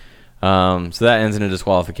 So that ends in a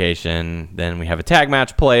disqualification. Then we have a tag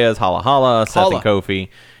match. Playas, Hala Hala, Seth and Kofi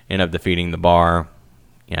end up defeating the Bar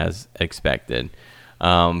as expected.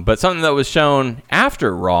 But something that was shown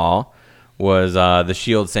after Raw was the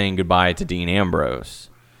Shield saying goodbye to Dean Ambrose.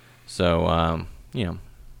 So, you know,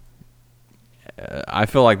 I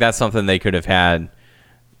feel like that's something they could have had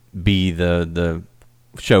be the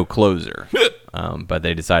show closer, but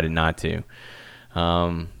they decided not to.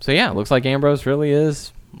 So yeah, it looks like Ambrose really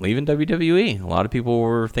is leaving WWE. A lot of people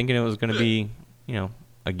were thinking it was going to be, you know,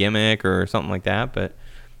 a gimmick or something like that, but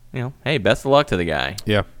you know, hey, best of luck to the guy.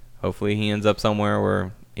 Yeah. Hopefully he ends up somewhere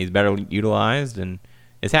where he's better utilized and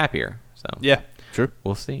is happier. So yeah, true.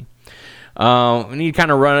 We'll see. We need to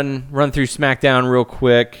kind of run through SmackDown real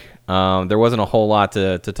quick. There wasn't a whole lot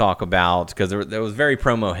to talk about because there was very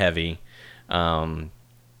promo heavy.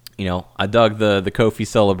 You know, I dug the Kofi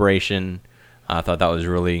celebration. I thought that was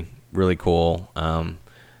really, really cool.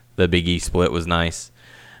 The Big E split was nice.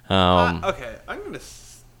 Okay, I'm going to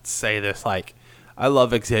say this. Like, I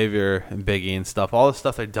love Xavier and Big E and stuff. All the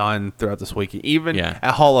stuff they've done throughout this week. Even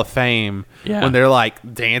at Hall of Fame, when they're,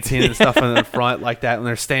 like, dancing and stuff in the front like that, and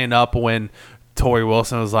they're standing up when Tori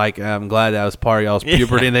Wilson was like, I'm glad that was part of y'all's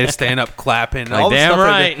puberty, and they stand up clapping. And like, all the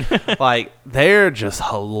damn stuff right. Like, they're just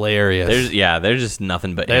hilarious. There's just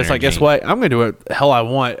nothing but They're just like, guess what? I'm going to do what the hell I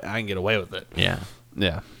want. I can get away with it. Yeah.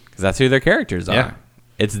 Yeah. Because that's who their characters are. Yeah.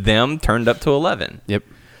 It's them turned up to 11. Yep.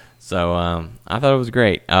 So I thought it was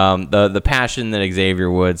great. The passion that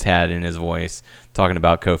Xavier Woods had in his voice, talking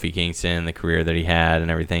about Kofi Kingston, the career that he had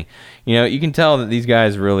and everything. You know, you can tell that these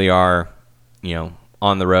guys really are, you know,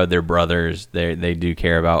 on the road. They're brothers. They do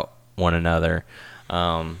care about one another.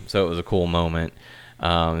 So it was a cool moment. It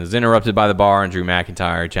was interrupted by the Bar, and Drew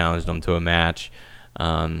McIntyre challenged them to a match.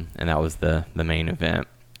 And that was the main event.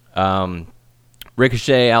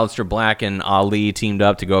 Ricochet, Aleister Black, and Ali teamed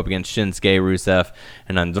up to go up against Shinsuke, Rusev,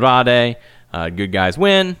 and Andrade. Good guys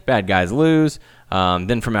win, bad guys lose.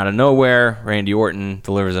 Then from out of nowhere, Randy Orton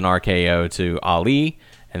delivers an RKO to Ali.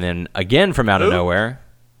 And then again from out of nowhere,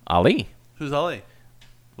 Ali. Who's Ali?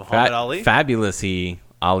 Muhammad Ali? Fabulous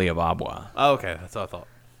Ali Ababwa. Oh, okay. That's what I thought.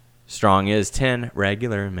 Strong as 10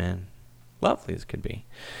 regular men. Lovely as could be.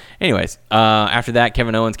 Anyways, after that,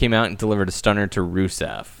 Kevin Owens came out and delivered a stunner to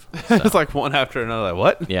Rusev. So. It's like one after another.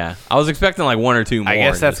 Like, what? Yeah. I was expecting like one or two more. I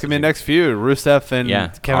guess that's going to be next feud. Rusev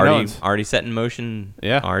and Kevin Owens. Already set in motion.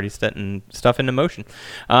 Yeah. Already setting stuff into motion.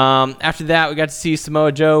 After that, we got to see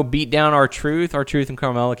Samoa Joe beat down R-Truth. R-Truth and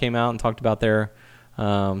Carmella came out and talked about their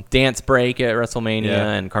dance break at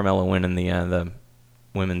WrestleMania, and Carmella winning the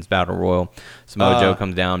Women's Battle Royal. Samoa Joe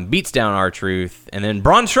comes down, beats down R-Truth, and then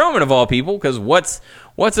Braun Strowman of all people, because what's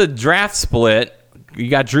a draft split? You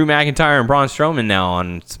got Drew McIntyre and Braun Strowman now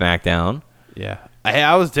on SmackDown. Yeah.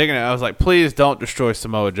 I was digging it. I was like, please don't destroy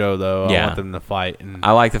Samoa Joe, though. I want them to fight. And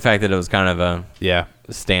I like the fact that it was kind of a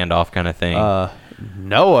standoff kind of thing.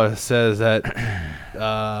 Noah says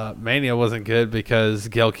that Mania wasn't good because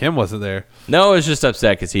Gail Kim wasn't there. Noah was just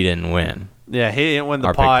upset because he didn't win. Yeah, he didn't win the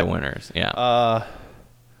or pot. Pick the winners. Yeah.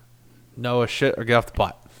 Noah shit or get off the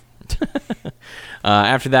pot.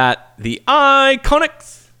 After that, the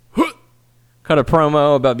Iconics cut a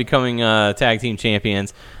promo about becoming tag team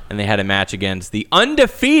champions, and they had a match against the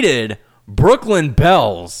undefeated Brooklyn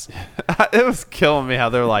Bells. It was killing me how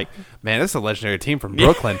they're like, man, this is a legendary team from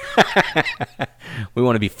Brooklyn. We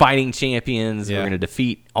want to be fighting champions. Yeah. We're going to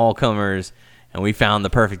defeat all comers, and we found the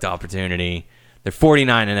perfect opportunity. They're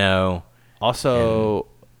 49-0. Also,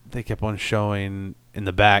 they kept on showing in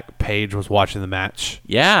the back, Paige was watching the match.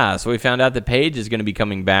 Yeah, so we found out that Paige is going to be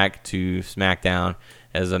coming back to SmackDown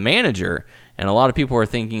as a manager, and a lot of people are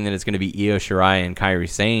thinking that it's going to be Io Shirai and Kairi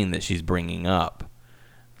Sane that she's bringing up.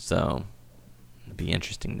 So it'll be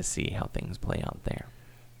interesting to see how things play out there.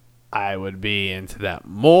 I would be into that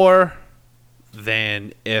more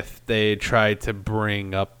than if they tried to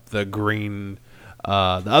bring up the the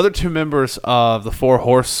other two members of the Four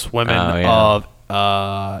Horsewomen of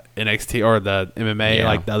NXT or the MMA,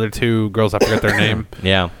 like the other two girls, I forget their name.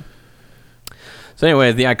 Yeah. So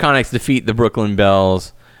anyways, the Iconics defeat the Brooklyn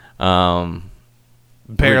Bells.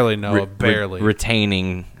 Barely,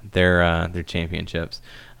 retaining their championships.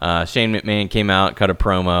 Shane McMahon came out, cut a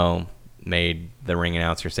promo, made the ring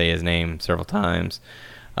announcer say his name several times.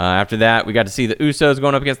 After that, we got to see the Usos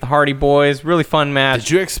going up against the Hardy Boys. Really fun match.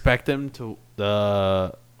 Did you expect them to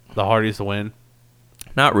the Hardys to win?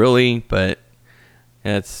 Not really, but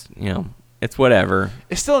it's it's whatever.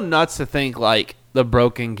 It's still nuts to think like the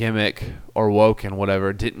broken gimmick or Woken,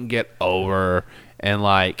 whatever, didn't get over and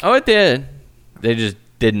like. Oh, it did. They just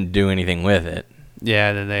didn't do anything with it. Yeah,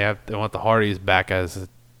 and then they want the Hardys back as a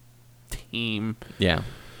team. Yeah.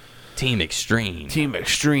 Team Extreme.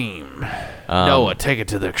 Noah, take it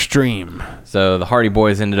to the extreme. So the Hardy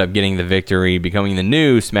Boys ended up getting the victory, becoming the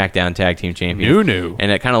new SmackDown Tag Team Champions. New.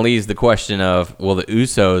 And it kind of leaves the question of, will the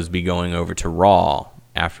Usos be going over to Raw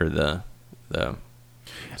after the Superstar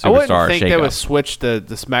I wouldn't think they shakeup? would switch the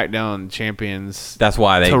SmackDown champions. That's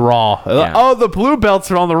why they to Raw. Yeah. Oh, the blue belts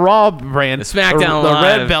are on the Raw brand. The SmackDown the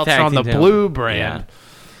Live red belts Tag are on the Team blue Title. brand. Yeah.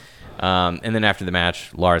 And then after the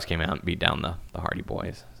match, Lars came out and beat down the Hardy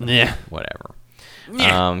Boys. So Yeah. Whatever.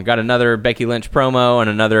 Got another Becky Lynch promo and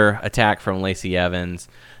another attack from Lacey Evans.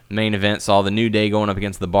 The main event saw the New Day going up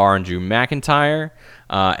against The Bar and Drew McIntyre.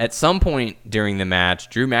 At some point during the match,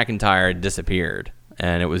 Drew McIntyre disappeared.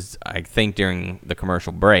 And it was, I think, during the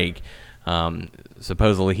commercial break.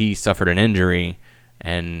 Supposedly he suffered an injury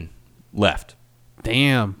and left.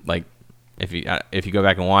 Damn. Like, if you go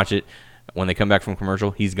back and watch it, when they come back from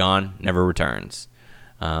commercial, he's gone, never returns.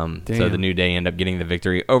 So the New Day end up getting the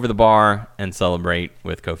victory over The Bar and celebrate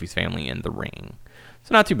with Kofi's family in the ring.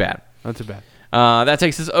 So not too bad. Not too bad. That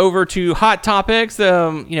takes us over to Hot Topics. We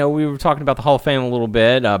were talking about the Hall of Fame a little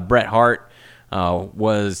bit. Bret Hart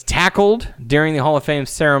was tackled during the Hall of Fame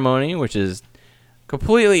ceremony, which is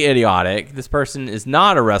completely idiotic. This person is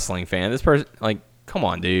not a wrestling fan. This person, come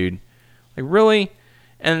on, dude. Really?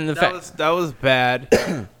 And that was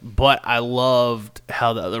bad, but I loved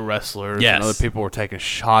how the other wrestlers and other people were taking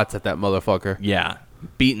shots at that motherfucker. Yeah,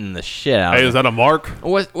 beating the shit out of him. Is that a mark?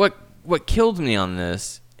 What killed me on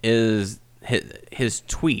this is his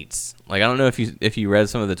tweets. I don't know if you read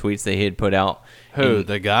some of the tweets that he had put out. Who,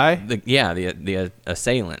 the guy? The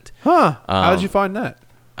assailant. Huh? How did you find that?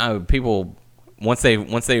 People once they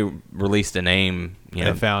released a name,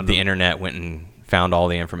 they found the him. internet went and found all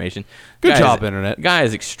the information. Good job, internet. Guy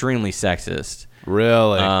is extremely sexist.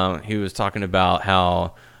 Really? He was talking about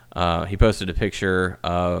how he posted a picture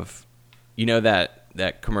of,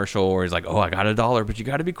 that commercial where he's like, "Oh, I got $1, but you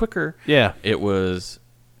got to be quicker." Yeah. It was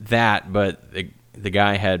that, but the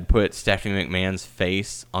guy had put Stephanie McMahon's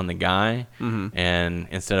face on the guy, and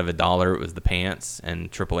instead of $1, it was the pants,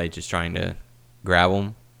 and Triple H is trying to grab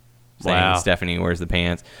him, saying Stephanie wears the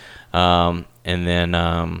pants, and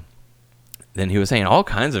then he was saying all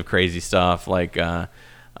kinds of crazy stuff, like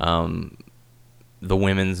the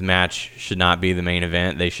women's match should not be the main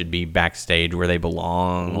event. They should be backstage where they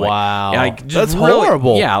belong. Wow. That's really,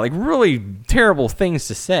 horrible. Yeah, really terrible things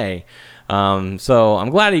to say. So I'm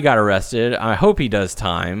glad he got arrested. I hope he does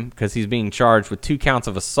time because he's being charged with 2 counts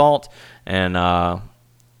of assault and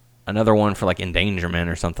another one for endangerment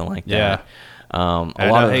or something like that.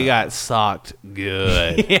 He got socked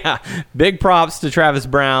good. Yeah. Big props to Travis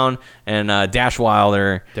Brown and Dash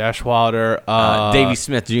Wilder. Davey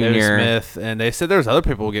Smith Jr. And they said there was other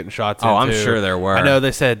people getting shots. Oh, I'm sure there were. I know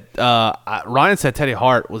they said Ryan said Teddy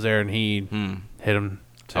Hart was there and he hit him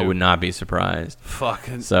too. I would not be surprised.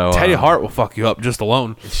 Fucking so Teddy Hart will fuck you up just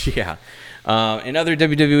alone. Yeah. In other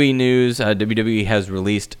WWE news, WWE has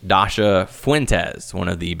released Dasha Fuentes, one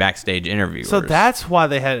of the backstage interviewers. So that's why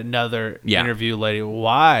they had another interview lady.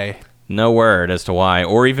 Why? No word as to why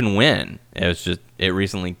or even when. It was just it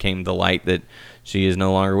recently came to light that she is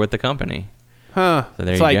no longer with the company. Huh. So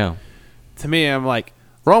there you go. To me, I'm like,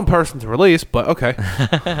 wrong person to release, but okay.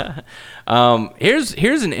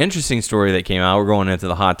 Here's an interesting story that came out. We're going into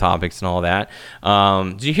the hot topics and all that.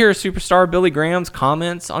 Did you hear superstar Billy Graham's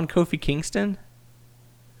comments on Kofi Kingston?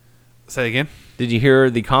 Say again? Did you hear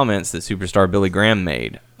the comments that superstar Billy Graham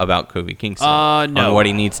made about Kofi Kingston? No. On what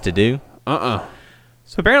he needs to do?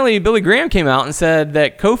 So apparently Billy Graham came out and said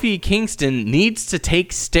that Kofi Kingston needs to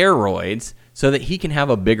take steroids so that he can have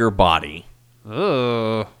a bigger body.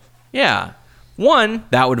 Oh. Yeah. 1,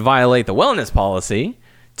 that would violate the wellness policy.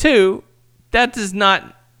 2, he does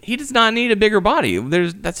not need a bigger body.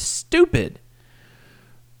 That's stupid.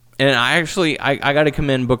 And I got to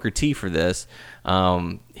commend Booker T for this.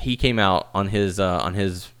 He came out on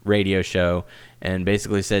his radio show and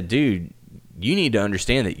basically said, dude, you need to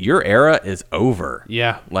understand that your era is over.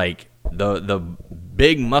 Yeah. Like the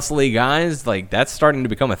big muscly guys, like that's starting to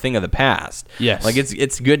become a thing of the past. Yes. Like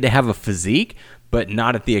it's good to have a physique, but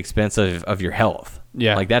not at the expense of your health.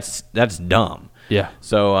 Yeah. Like that's dumb. Yeah.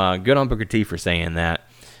 So good on Booker T for saying that.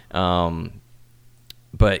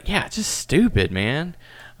 But yeah, just stupid, man.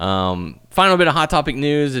 Final bit of Hot Topic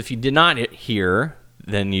news. If you did not hear,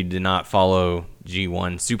 then you did not follow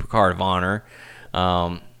G1 Supercard of Honor.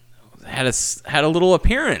 Had a little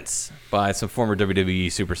appearance by some former WWE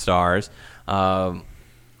superstars,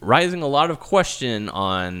 raising a lot of question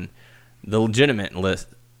on the legitimate list.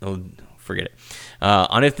 Forget it.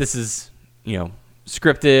 On if this is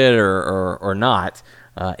scripted or not.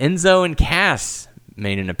 Enzo and Cass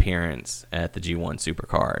made an appearance at the G1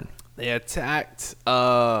 Supercard. They attacked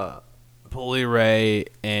Bully Ray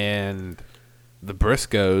and the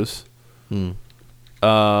Briscoes. I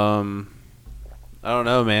don't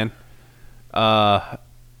know, man.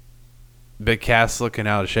 Big Cass looking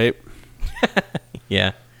out of shape.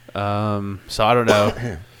 Yeah. So I don't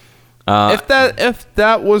know. If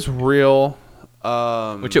that was real,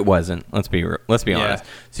 which it wasn't. Let's be honest.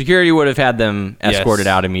 Security would have had them escorted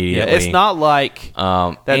out immediately. Yeah, it's not like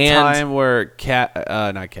that time where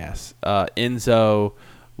Enzo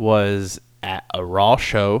was at a Raw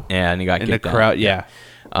show. Yeah, and he got in kicked the out. crowd. Yeah.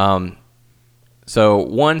 So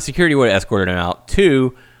 1, security would have escorted him out.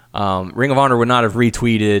 2, Ring of Honor would not have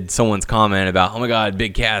retweeted someone's comment about, oh my God,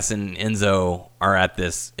 Big Cass and Enzo are at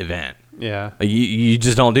this event. Yeah. Like, you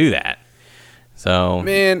just don't do that. So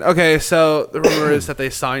man, okay, so the rumor is that they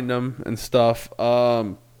signed them and stuff.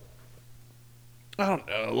 I don't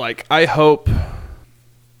know. Like, I hope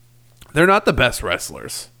they're not the best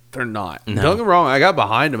wrestlers. They're not. No. Don't get me wrong. I got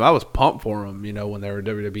behind them. I was pumped for them. When they were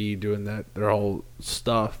WWE doing their whole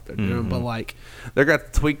stuff they're doing. But like, they're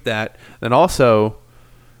got to tweak that. And also,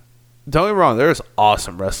 don't get me wrong. There's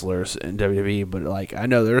awesome wrestlers in WWE, but like, I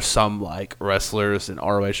know there's some like wrestlers in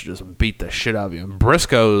ROH just beat the shit out of you. And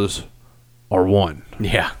Briscoes are one.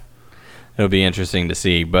 Yeah, it'll be interesting to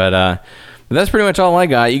see. But that's pretty much all I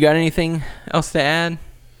got. You got anything else to add?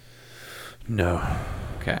 No.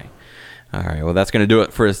 Okay. All right. Well, that's going to do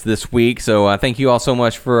it for us this week. So thank you all so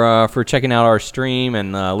much for checking out our stream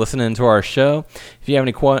and listening to our show. If you have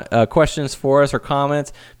any questions for us or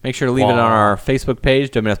comments, make sure to leave it on our Facebook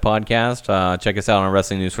page, WNS Podcast. Check us out on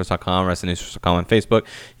WrestlingNewsSource.com, WrestlingNewsSource.com on Facebook.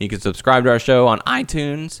 You can subscribe to our show on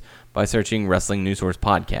iTunes by searching Wrestling News Source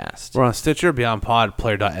Podcast. We're on Stitcher, Beyond Pod,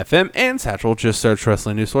 Player.fm, and Satchel. Just search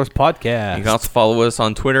Wrestling News Source Podcast. You can also follow us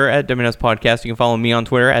on Twitter at WNS Podcast. You can follow me on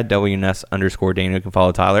Twitter at WNS_Dano. You can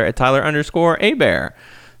follow Tyler at Tyler_Abear.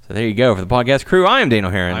 So there you go. For the podcast crew, I am Dano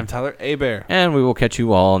Heron. I'm Tyler Abear. And we will catch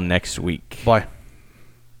you all next week. Bye.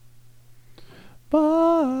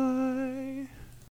 Bye.